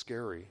little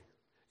scary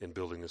in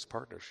building this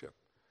partnership.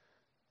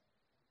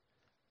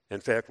 In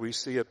fact, we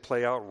see it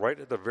play out right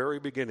at the very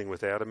beginning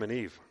with Adam and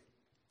Eve.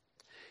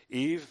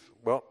 Eve,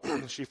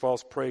 she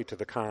falls prey to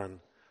the con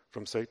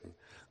from Satan.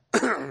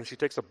 She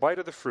takes a bite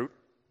of the fruit.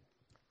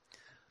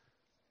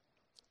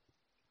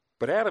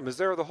 But Adam is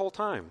there the whole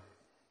time.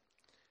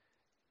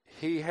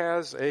 He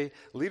has a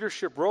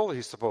leadership role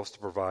he's supposed to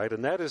provide,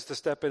 and that is to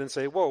step in and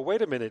say,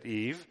 wait a minute,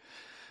 Eve.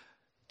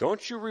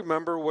 Don't you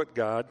remember what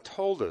God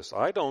told us?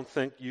 I don't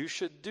think you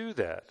should do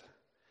that.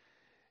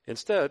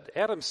 Instead,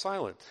 Adam's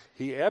silent.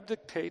 He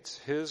abdicates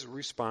his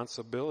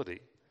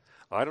responsibility.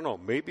 I don't know,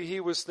 maybe he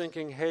was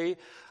thinking, hey,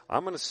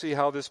 I'm going to see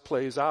how this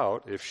plays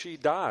out. If she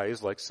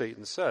dies, like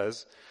Satan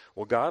says,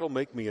 God will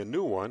make me a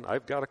new one.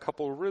 I've got a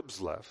couple of ribs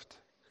left.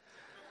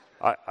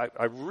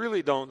 I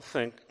really don't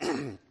think,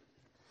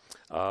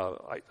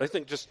 I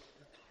think just,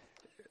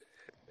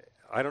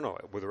 I don't know,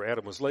 whether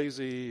Adam was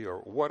lazy or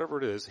whatever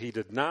it is, he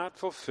did not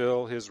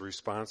fulfill his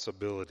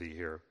responsibility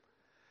here.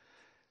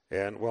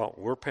 And,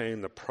 we're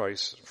paying the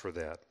price for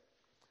that.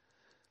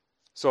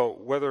 So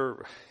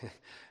whether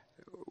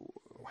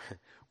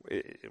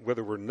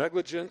we're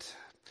negligent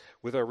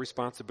with our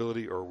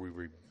responsibility or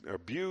we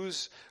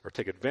abuse or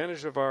take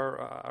advantage of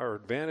our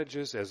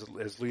advantages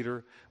as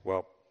leader,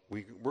 we're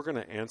going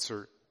to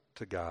answer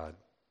to God.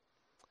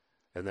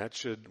 And that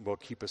should,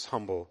 keep us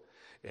humble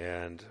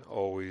and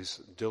always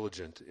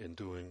diligent in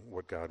doing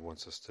what God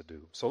wants us to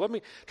do. So let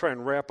me try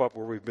and wrap up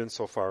where we've been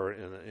so far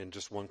in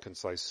just one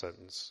concise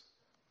sentence.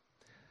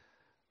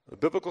 The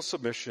biblical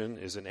submission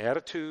is an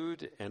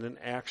attitude and an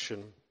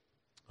action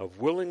of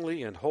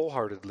willingly and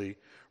wholeheartedly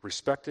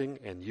respecting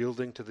and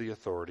yielding to the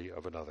authority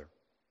of another.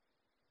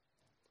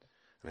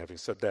 And having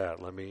said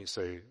that, let me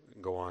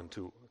go on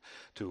to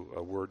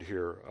a word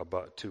here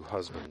about to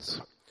husbands.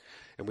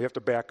 And we have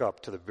to back up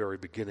to the very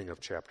beginning of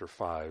chapter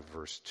 5,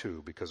 verse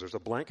 2, because there's a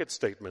blanket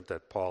statement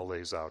that Paul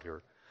lays out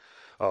here.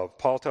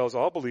 Paul tells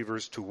all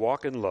believers to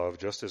walk in love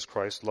just as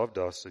Christ loved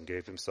us and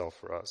gave himself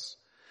for us.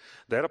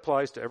 That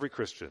applies to every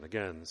Christian.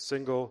 Again,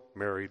 single,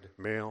 married,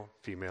 male,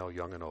 female,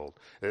 young and old.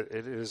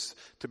 It is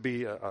to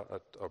be a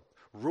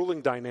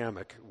ruling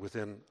dynamic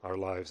within our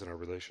lives and our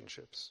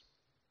relationships.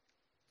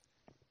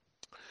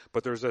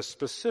 But there's a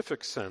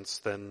specific sense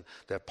then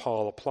that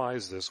Paul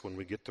applies this when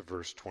we get to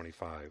verse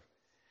 25.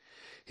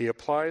 He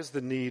applies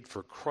the need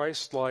for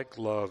Christ-like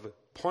love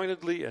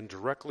pointedly and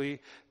directly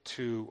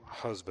to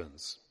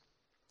husbands.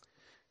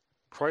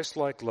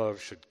 Christ-like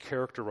love should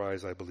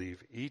characterize, I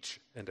believe, each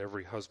and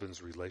every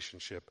husband's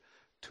relationship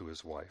to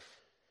his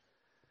wife.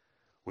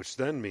 Which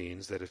then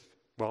means that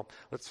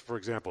for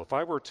example, if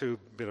I were to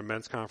be at a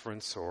men's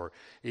conference or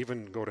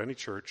even go to any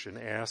church and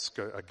ask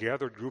a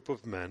gathered group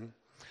of men,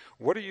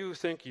 what do you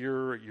think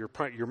your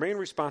main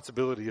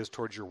responsibility is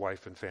towards your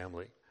wife and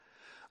family?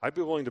 I'd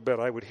be willing to bet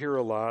I would hear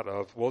a lot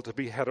of, to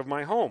be head of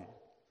my home.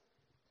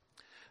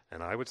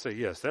 And I would say,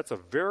 yes, that's a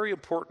very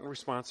important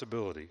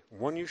responsibility,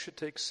 one you should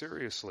take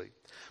seriously.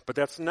 But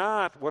that's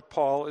not what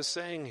Paul is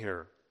saying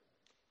here.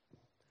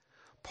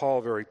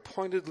 Paul very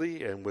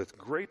pointedly and with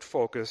great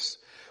focus,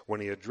 when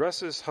he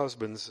addresses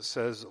husbands,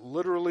 says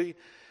literally,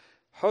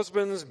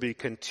 husbands, be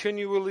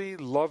continually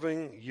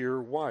loving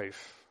your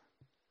wife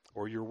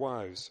or your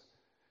wives.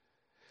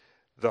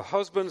 The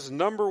husband's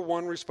number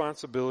one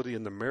responsibility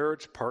in the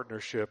marriage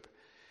partnership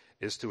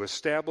is to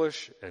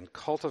establish and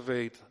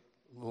cultivate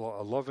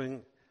a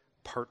loving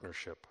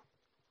partnership.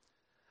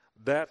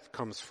 That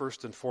comes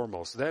first and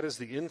foremost. That is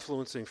the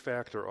influencing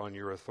factor on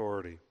your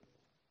authority.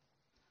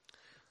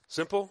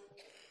 Simple,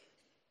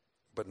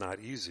 but not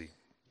easy,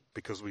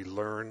 because we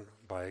learn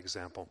by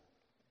example.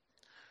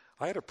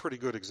 I had a pretty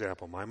good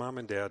example. My mom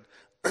and dad,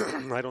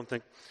 I don't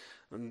think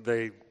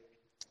they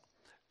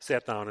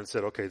sat down and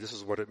said, okay, this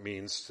is what it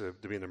means to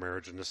be in a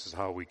marriage, and this is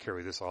how we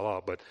carry this all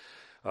out. But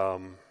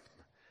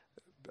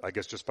I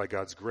guess just by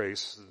God's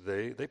grace,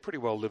 they pretty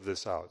well lived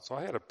this out. So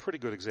I had a pretty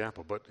good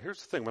example. But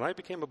here's the thing. When I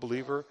became a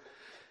believer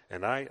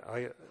And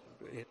I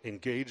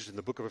engaged in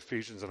the book of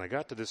Ephesians, and I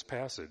got to this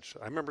passage.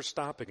 I remember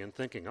stopping and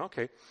thinking,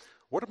 okay,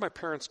 what did my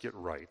parents get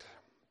right?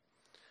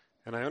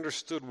 And I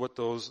understood what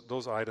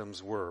those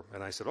items were.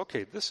 And I said,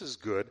 okay, this is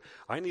good.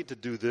 I need to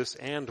do this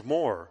and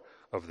more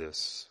of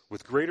this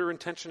with greater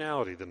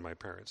intentionality than my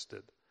parents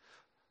did,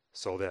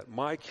 so that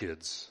my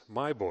kids,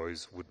 my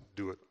boys, would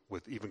do it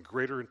with even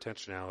greater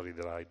intentionality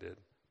than I did.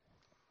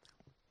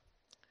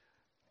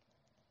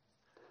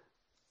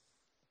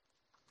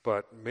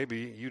 But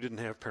maybe you didn't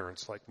have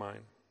parents like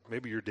mine.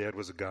 Maybe your dad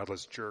was a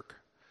godless jerk.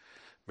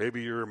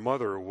 Maybe your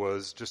mother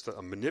was just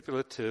a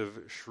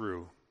manipulative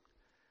shrew.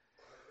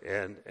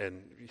 And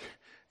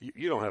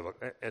you don't have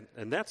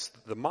and that's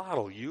the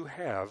model you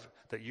have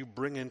that you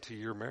bring into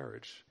your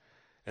marriage.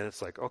 And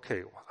it's like,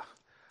 okay,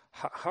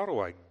 how do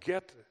I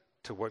get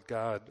to where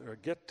God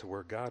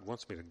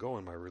wants me to go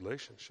in my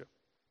relationship?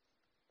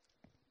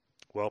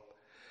 Well,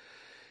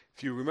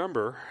 if you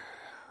remember,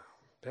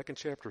 back in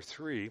chapter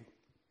 3,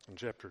 in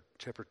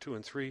chapter 2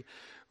 and 3,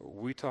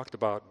 we talked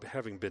about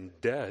having been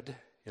dead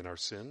in our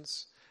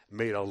sins,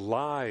 made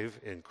alive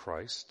in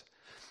Christ,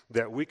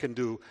 that we can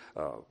do,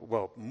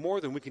 more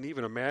than we can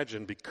even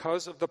imagine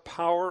because of the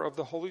power of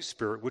the Holy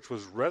Spirit, which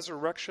was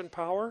resurrection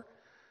power.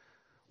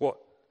 Well,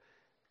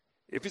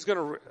 if he's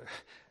going to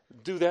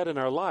do that in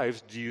our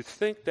lives, do you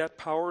think that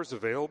power is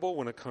available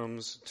when it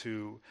comes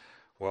to,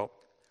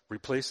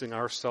 replacing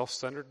our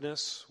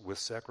self-centeredness with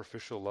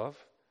sacrificial love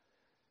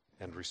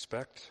and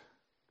respect?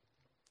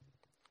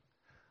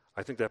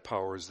 I think that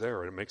power is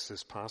there, and it makes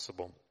this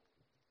possible.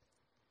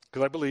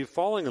 Because I believe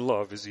falling in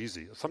love is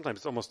easy. Sometimes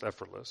it's almost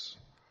effortless.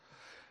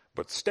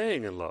 But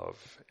staying in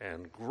love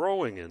and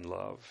growing in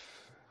love,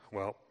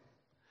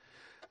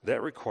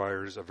 that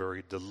requires a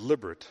very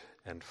deliberate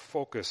and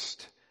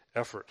focused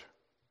effort.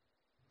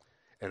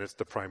 And it's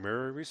the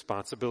primary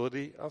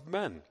responsibility of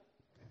men,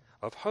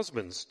 of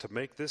husbands, to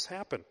make this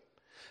happen,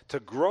 to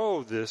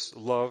grow this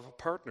love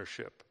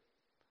partnership.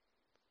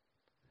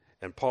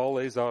 And Paul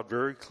lays out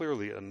very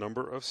clearly a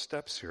number of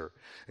steps here.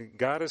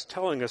 God is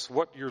telling us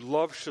what your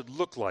love should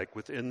look like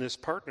within this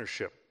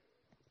partnership.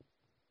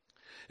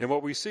 And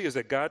what we see is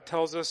that God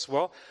tells us,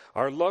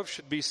 our love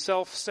should be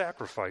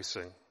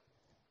self-sacrificing.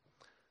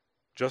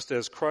 Just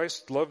as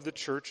Christ loved the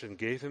church and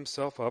gave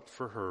himself up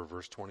for her,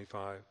 verse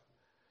 25.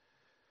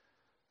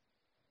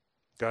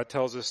 God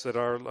tells us that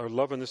our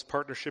love in this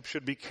partnership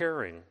should be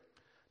caring,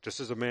 just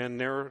as a man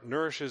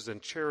nourishes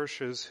and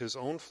cherishes his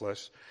own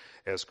flesh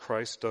as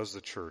Christ does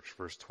the church,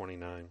 verse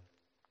 29.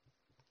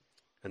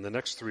 And the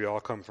next three all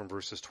come from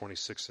verses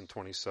 26 and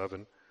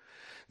 27.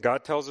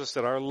 God tells us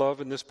that our love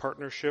in this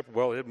partnership,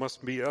 it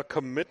must be a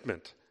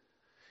commitment.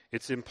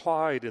 It's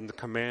implied in the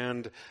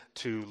command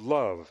to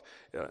love.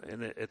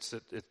 And it's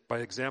by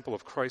example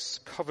of Christ's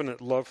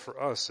covenant love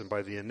for us and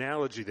by the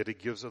analogy that he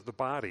gives of the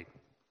body.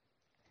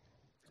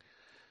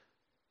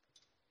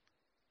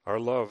 Our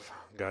love,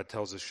 God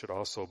tells us, should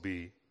also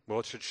be,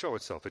 it should show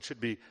itself. It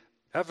should be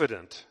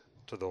evident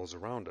to those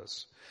around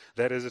us.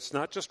 That is, it's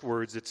not just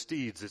words, it's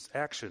deeds, it's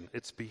action,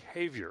 it's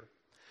behavior.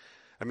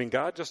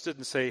 God just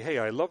didn't say, hey,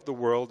 I love the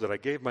world that I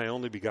gave my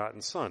only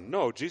begotten son.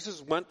 No,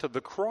 Jesus went to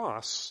the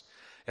cross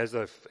as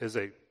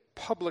a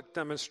public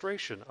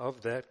demonstration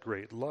of that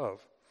great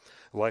love.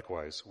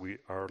 Likewise,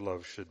 our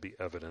love should be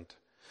evident.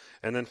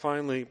 And then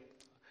finally,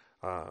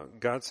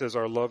 God says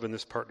our love in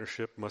this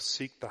partnership must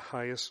seek the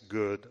highest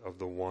good of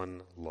the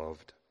one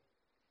loved.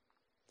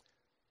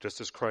 Just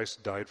as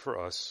Christ died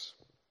for us,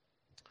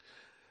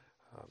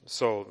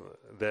 so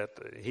that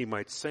he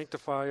might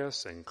sanctify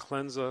us and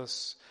cleanse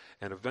us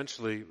and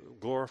eventually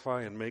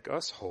glorify and make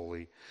us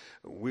holy,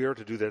 we are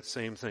to do that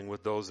same thing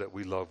with those that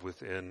we love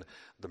within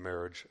the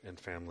marriage and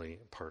family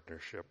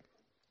partnership.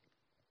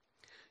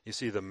 You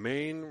see, the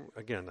main,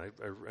 again, I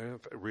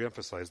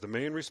reemphasize, the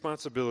main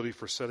responsibility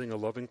for setting a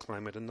loving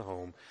climate in the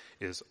home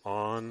is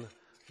on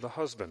the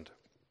husband.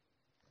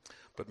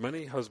 But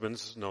many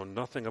husbands know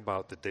nothing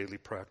about the daily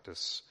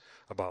practice,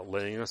 about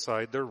laying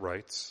aside their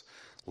rights,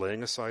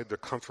 laying aside their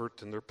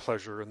comfort and their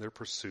pleasure and their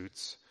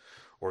pursuits,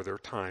 or their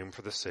time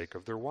for the sake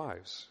of their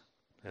wives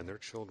and their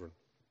children.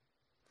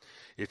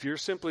 If you're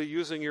simply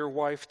using your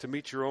wife to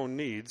meet your own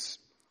needs,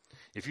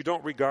 if you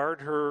don't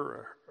regard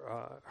her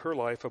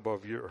life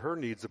above her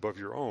needs above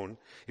your own,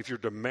 if you're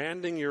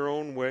demanding your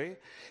own way,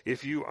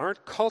 if you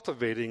aren't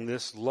cultivating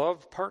this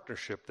love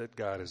partnership that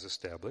God has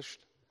established,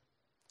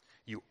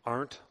 you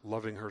aren't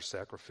loving her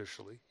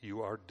sacrificially.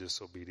 You are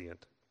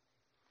disobedient.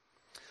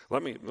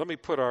 Let me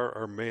put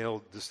our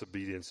male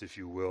disobedience, if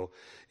you will,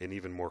 in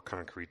even more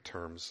concrete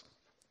terms.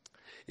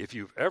 If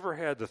you've ever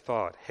had the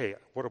thought, hey,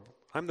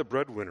 I'm the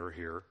breadwinner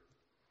here,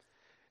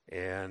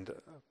 and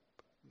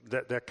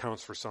that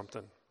counts for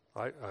something.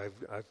 I've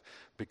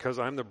because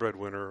I'm the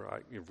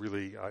breadwinner,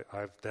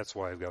 that's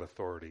why I've got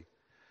authority.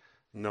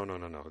 No.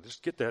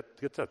 Just get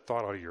that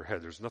thought out of your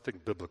head. There's nothing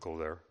biblical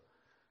there.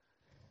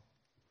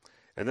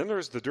 And then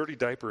there's the dirty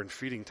diaper and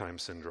feeding time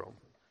syndrome.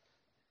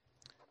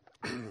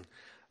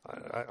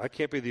 I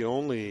can't be the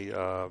only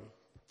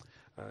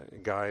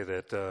guy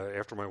that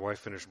after my wife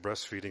finished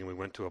breastfeeding and we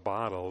went to a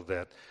bottle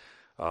that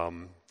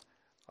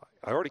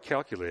I already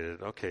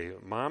calculated, okay,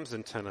 mom's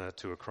antenna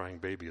to a crying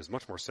baby is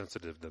much more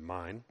sensitive than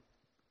mine.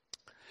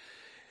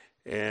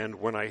 And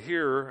when I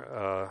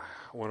hear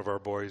one of our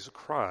boys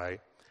cry,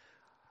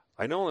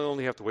 I know I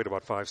only have to wait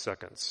about 5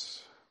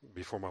 seconds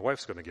before my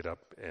wife's going to get up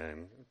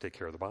and take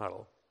care of the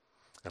bottle,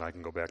 and I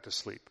can go back to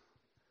sleep.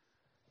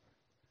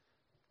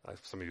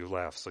 Some of you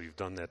laugh, so you've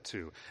done that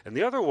too. And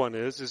the other one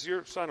is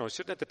you're, I don't know,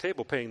 sitting at the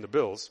table paying the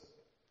bills,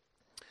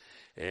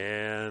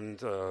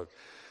 and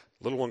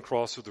little one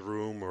crawls through the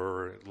room,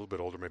 or a little bit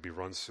older maybe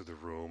runs through the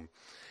room.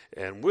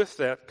 And with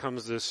that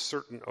comes this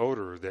certain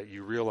odor that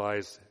you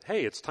realize,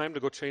 hey, it's time to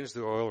go change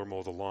the oil or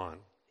mow the lawn.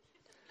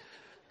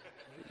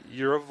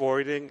 You're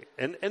avoiding,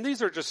 and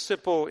these are just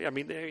simple, I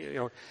mean,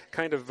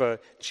 kind of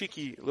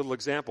cheeky little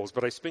examples,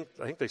 but I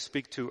think they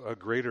speak to a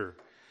greater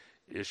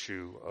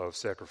issue of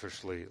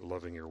sacrificially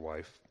loving your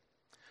wife.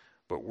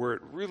 But where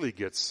it really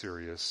gets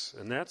serious,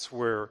 and that's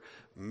where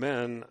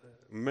men,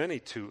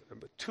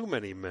 too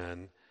many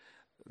men,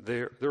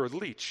 they're a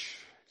leech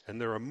and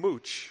they're a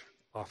mooch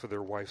off of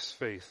their wife's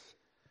faith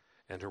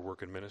and her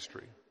work in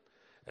ministry.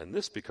 And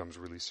this becomes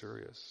really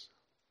serious.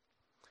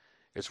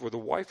 It's where the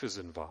wife is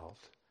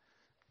involved.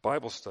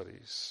 Bible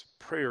studies,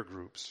 prayer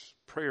groups,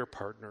 prayer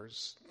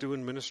partners,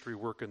 doing ministry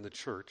work in the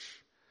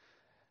church.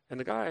 And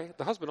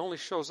the husband only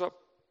shows up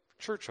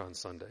church on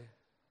Sunday.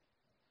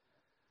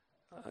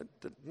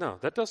 No,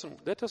 that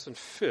doesn't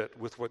fit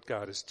with what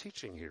God is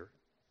teaching here.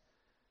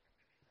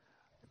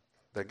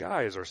 The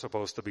guys are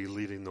supposed to be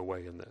leading the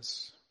way in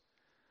this.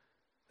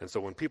 And so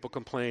when people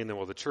complain that,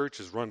 well, the church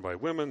is run by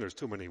women, there's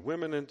too many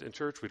women in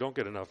church, we don't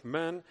get enough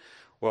men,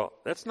 well,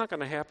 that's not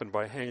going to happen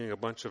by hanging a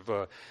bunch of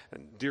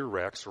deer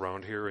racks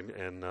around here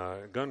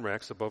and gun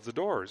racks above the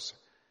doors.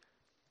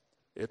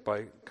 It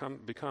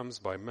becomes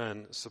by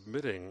men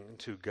submitting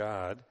to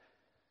God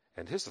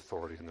and His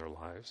authority in their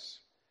lives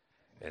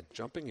and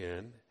jumping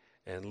in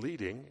and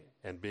leading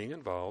and being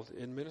involved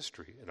in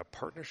ministry in a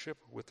partnership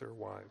with their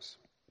wives.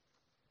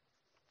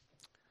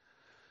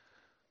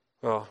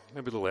 Well,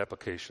 maybe a little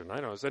application.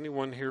 I don't know, is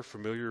anyone here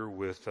familiar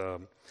with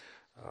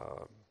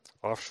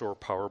offshore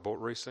powerboat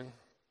racing?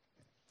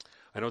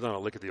 I know down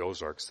at Lake of the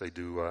Ozarks they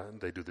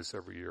do this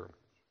every year.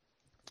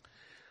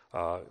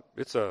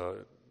 It's a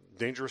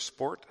dangerous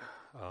sport.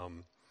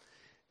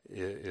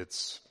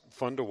 It's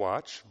fun to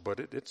watch, but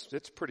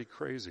it's pretty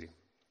crazy.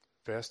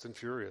 Fast and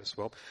furious.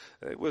 Well,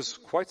 it was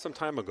quite some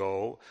time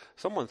ago,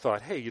 someone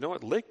thought, hey, you know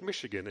what, Lake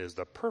Michigan is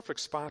the perfect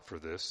spot for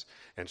this,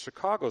 and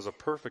Chicago's a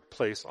perfect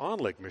place on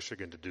Lake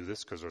Michigan to do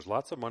this because there's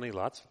lots of money,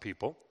 lots of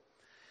people,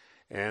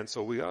 and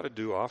so we ought to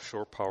do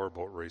offshore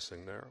powerboat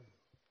racing there.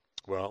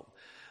 Well,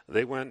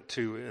 they went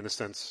to, in a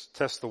sense,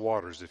 test the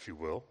waters, if you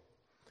will,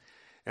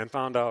 and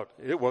found out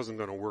it wasn't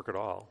going to work at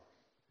all.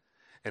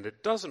 And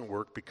it doesn't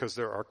work because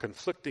there are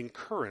conflicting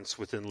currents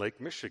within Lake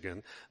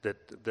Michigan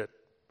that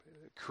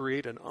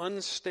create an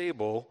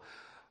unstable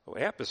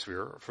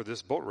atmosphere for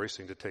this boat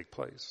racing to take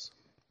place.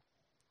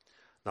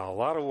 Now, a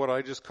lot of what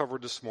I just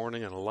covered this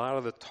morning and a lot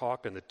of the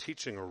talk and the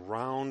teaching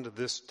around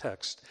this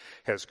text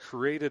has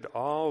created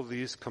all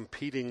these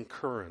competing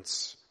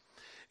currents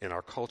in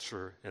our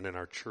culture and in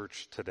our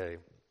church today.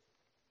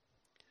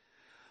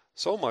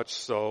 So much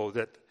so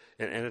that,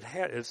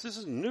 this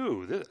is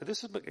new.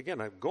 This is, again,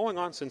 going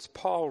on since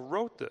Paul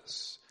wrote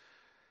this.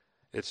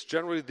 It's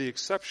generally the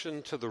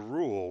exception to the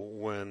rule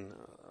when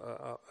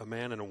a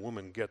man and a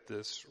woman get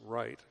this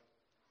right.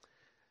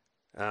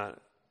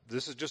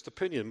 This is just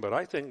opinion, but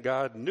I think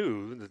God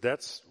knew that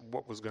that's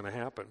what was going to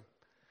happen.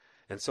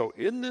 And so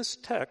in this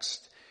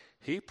text,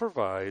 He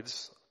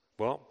provides,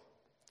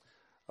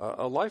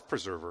 a life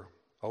preserver,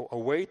 a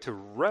way to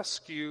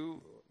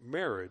rescue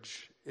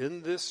marriage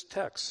in this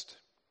text.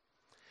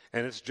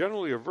 And it's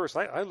generally a verse.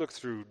 I looked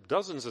through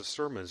dozens of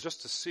sermons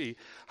just to see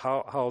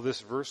how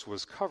this verse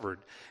was covered.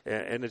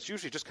 And it's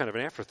usually just kind of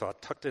an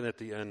afterthought tucked in at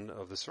the end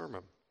of the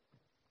sermon.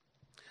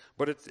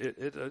 But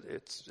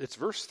it's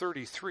verse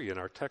 33 in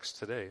our text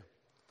today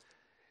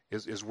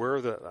is where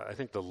I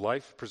think the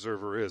life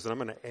preserver is. And I'm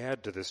going to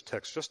add to this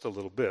text just a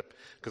little bit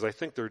because I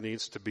think there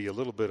needs to be a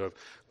little bit of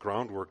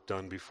groundwork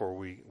done before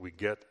we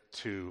get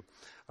to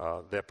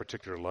that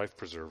particular life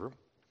preserver.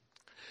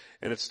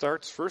 And it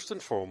starts first and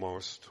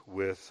foremost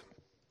with,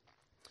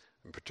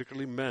 and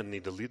particularly men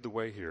need to lead the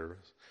way here,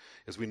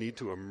 is we need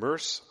to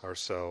immerse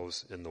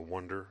ourselves in the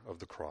wonder of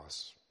the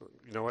cross.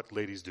 You know what?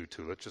 Ladies do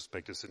too. Let's just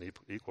make this an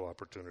equal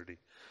opportunity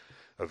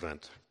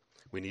event.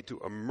 We need to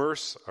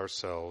immerse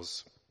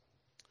ourselves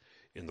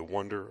in the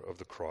wonder of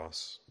the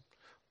cross.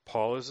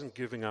 Paul isn't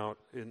giving out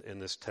in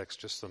this text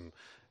just some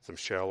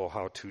shallow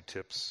how-to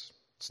tips.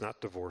 It's not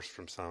divorced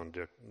from sound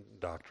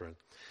doctrine.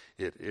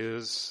 It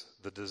is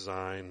the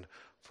design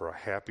for a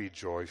happy,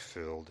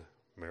 joy-filled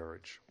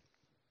marriage.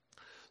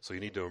 So you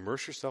need to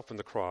immerse yourself in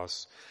the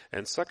cross.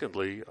 And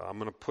secondly, I'm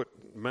going to put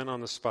men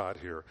on the spot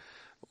here.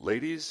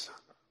 Ladies,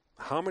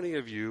 how many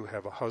of you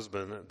have a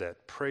husband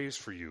that prays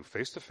for you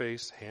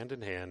face-to-face,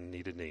 hand-in-hand,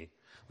 knee-to-knee?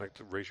 I'd like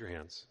to raise your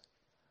hands.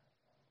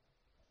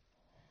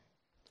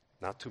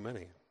 Not too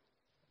many.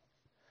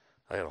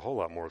 I had a whole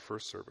lot more at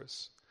first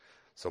service.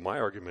 So my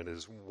argument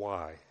is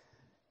why?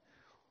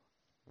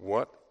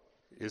 What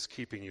is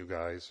keeping you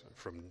guys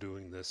from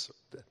doing this?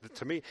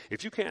 To me,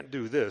 if you can't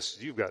do this,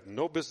 you've got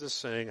no business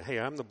saying, hey,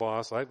 I'm the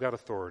boss, I've got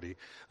authority,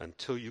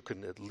 until you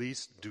can at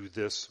least do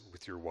this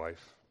with your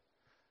wife.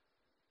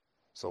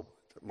 So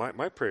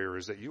my prayer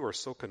is that you are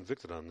so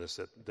convicted on this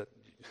that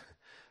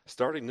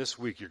starting this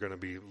week, you're going to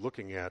be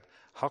looking at,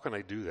 how can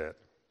I do that?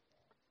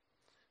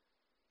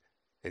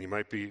 And you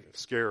might be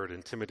scared,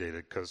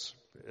 intimidated, because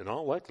in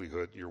all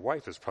likelihood, your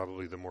wife is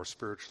probably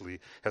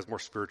has more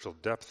spiritual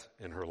depth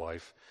in her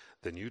life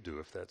than you do,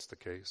 if that's the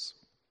case.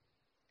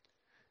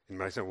 And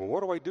you might say, well,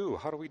 what do I do?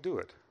 How do we do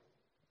it?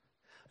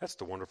 That's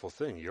the wonderful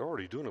thing. You're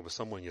already doing it with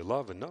someone you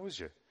love and knows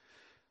you.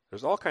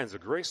 There's all kinds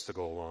of grace to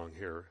go along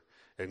here.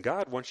 And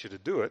God wants you to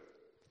do it,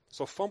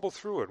 so fumble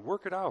through it,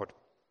 work it out.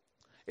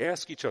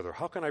 Ask each other,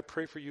 how can I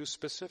pray for you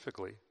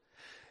specifically?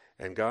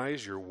 And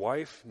guys, your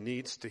wife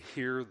needs to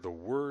hear the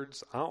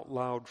words out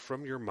loud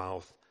from your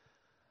mouth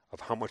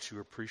of how much you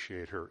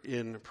appreciate her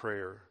in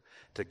prayer,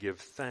 to give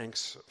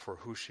thanks for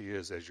who she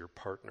is as your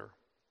partner.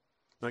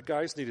 Now,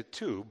 guys need it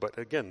too, but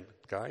again,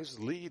 guys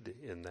lead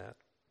in that.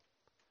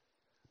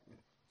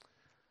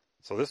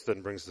 So this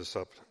then brings us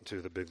up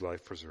to the Big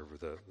Life Preserver,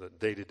 the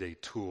day-to-day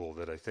tool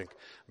that I think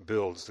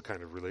builds the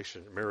kind of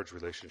marriage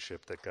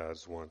relationship that God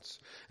wants.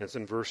 And it's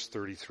in verse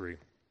 33.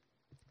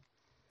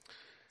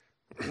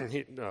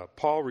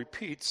 Paul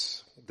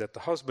repeats that the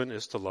husband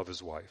is to love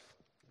his wife.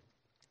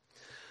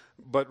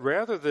 But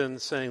rather than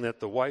saying that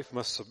the wife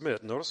must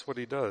submit, notice what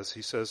he does.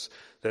 He says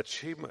that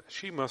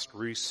she must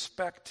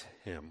respect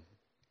him.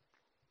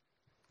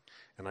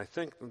 And I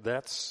think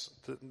that's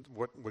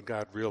what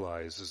God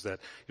realizes, is that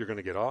you're going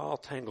to get all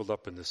tangled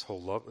up in this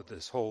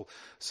whole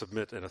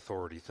submit and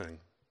authority thing.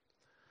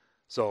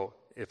 So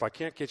if I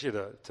can't get you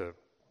to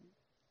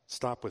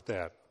stop with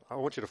that, I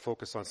want you to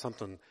focus on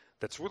something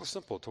that's really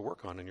simple to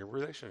work on in your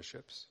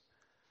relationships.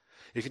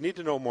 If you need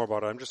to know more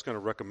about it, I'm just going to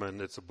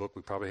recommend, it's a book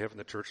we probably have in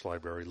the church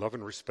library, Love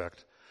and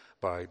Respect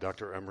by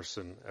Dr.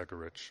 Emerson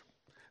Eggerichs.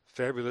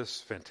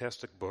 Fabulous,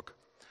 fantastic book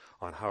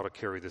on how to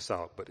carry this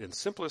out. But in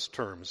simplest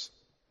terms,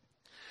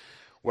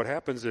 what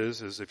happens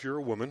is if you're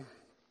a woman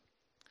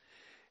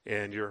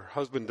and your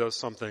husband does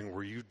something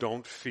where you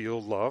don't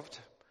feel loved,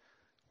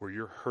 where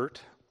you're hurt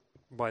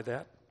by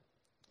that,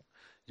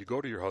 you go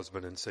to your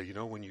husband and say,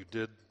 when you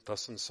did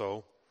thus and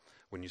so,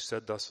 when you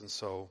said thus and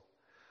so,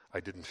 I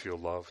didn't feel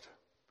loved.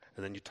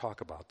 And then you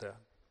talk about that.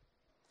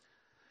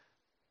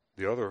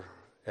 The other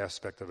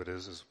aspect of it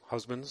is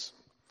husbands,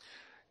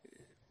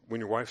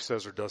 when your wife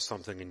says or does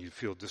something and you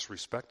feel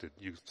disrespected,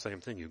 same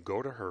thing, you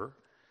go to her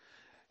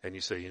and you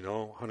say,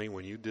 honey,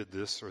 when you did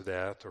this or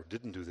that or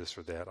didn't do this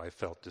or that, I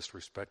felt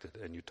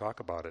disrespected. And you talk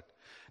about it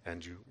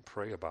and you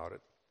pray about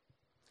it.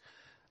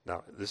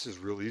 Now, this is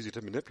real easy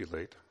to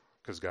manipulate.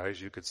 Because,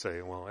 guys, you could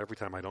say, well, every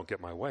time I don't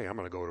get my way, I'm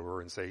going to go to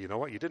her and say, you know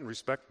what, you didn't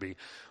respect me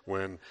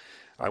when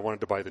I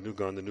wanted to buy the new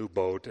gun, the new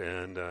boat,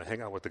 and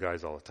hang out with the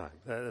guys all the time.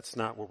 That's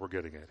not what we're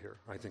getting at here.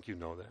 I think you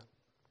know that.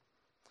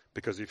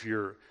 Because if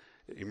you're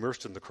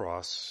immersed in the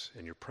cross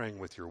and you're praying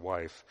with your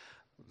wife,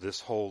 this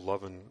whole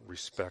love and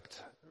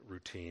respect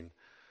routine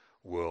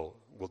will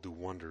do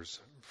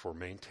wonders for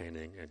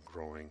maintaining and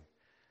growing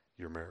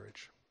your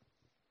marriage.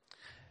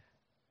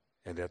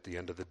 And at the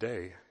end of the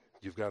day,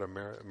 you've got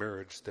a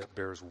marriage that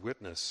bears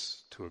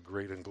witness to a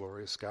great and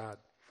glorious God,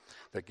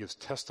 that gives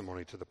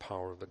testimony to the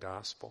power of the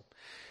gospel.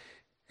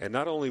 And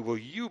not only will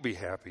you be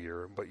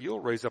happier, but you'll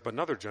raise up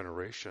another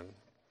generation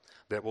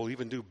that will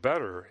even do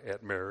better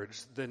at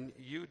marriage than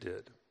you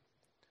did.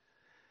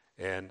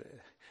 And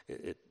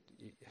if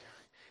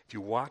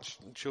you watch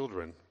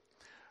children,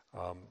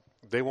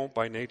 they won't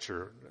by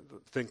nature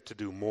think to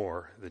do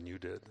more than you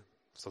did.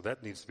 So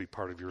that needs to be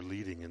part of your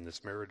leading in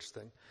this marriage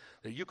thing,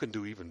 that you can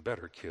do even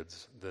better,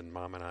 kids, than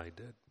Mom and I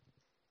did.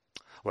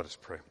 Let us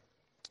pray.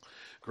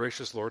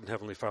 Gracious Lord and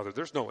Heavenly Father,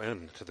 there's no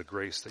end to the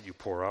grace that you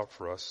pour out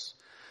for us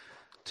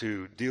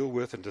to deal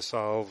with and to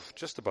solve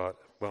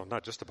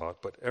not just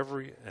about, but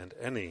every and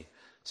any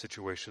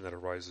situation that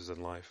arises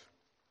in life.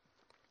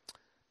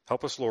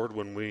 Help us, Lord,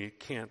 when we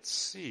can't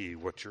see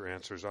what your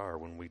answers are,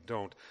 when we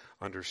don't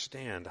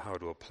understand how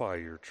to apply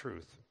your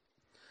truth.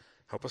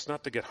 Help us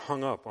not to get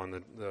hung up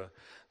on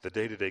the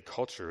day-to-day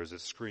culture as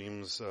it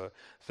screams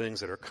things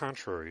that are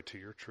contrary to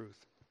your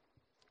truth.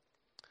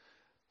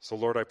 So,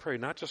 Lord, I pray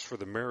not just for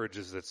the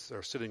marriages that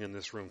are sitting in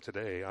this room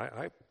today.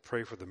 I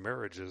pray for the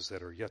marriages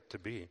that are yet to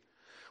be,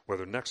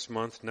 whether next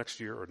month,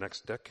 next year, or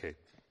next decade.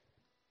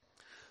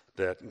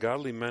 That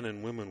godly men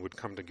and women would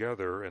come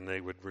together and they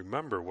would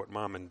remember what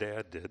Mom and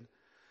Dad did.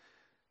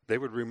 They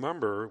would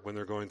remember when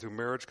they're going through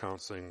marriage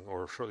counseling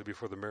or shortly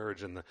before the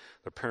marriage, and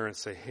the parents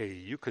say, hey,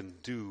 you can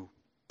do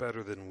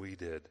better than we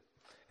did,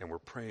 and we're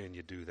praying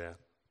you do that.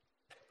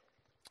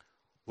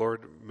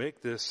 Lord,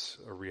 make this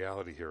a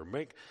reality here.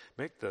 Make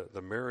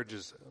the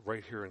marriages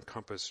right here in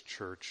Compass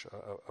Church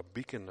a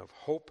beacon of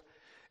hope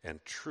and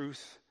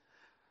truth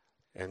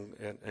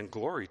and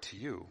glory to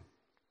you.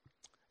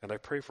 And I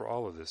pray for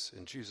all of this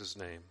in Jesus'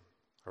 name,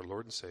 our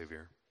Lord and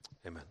Savior.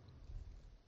 Amen.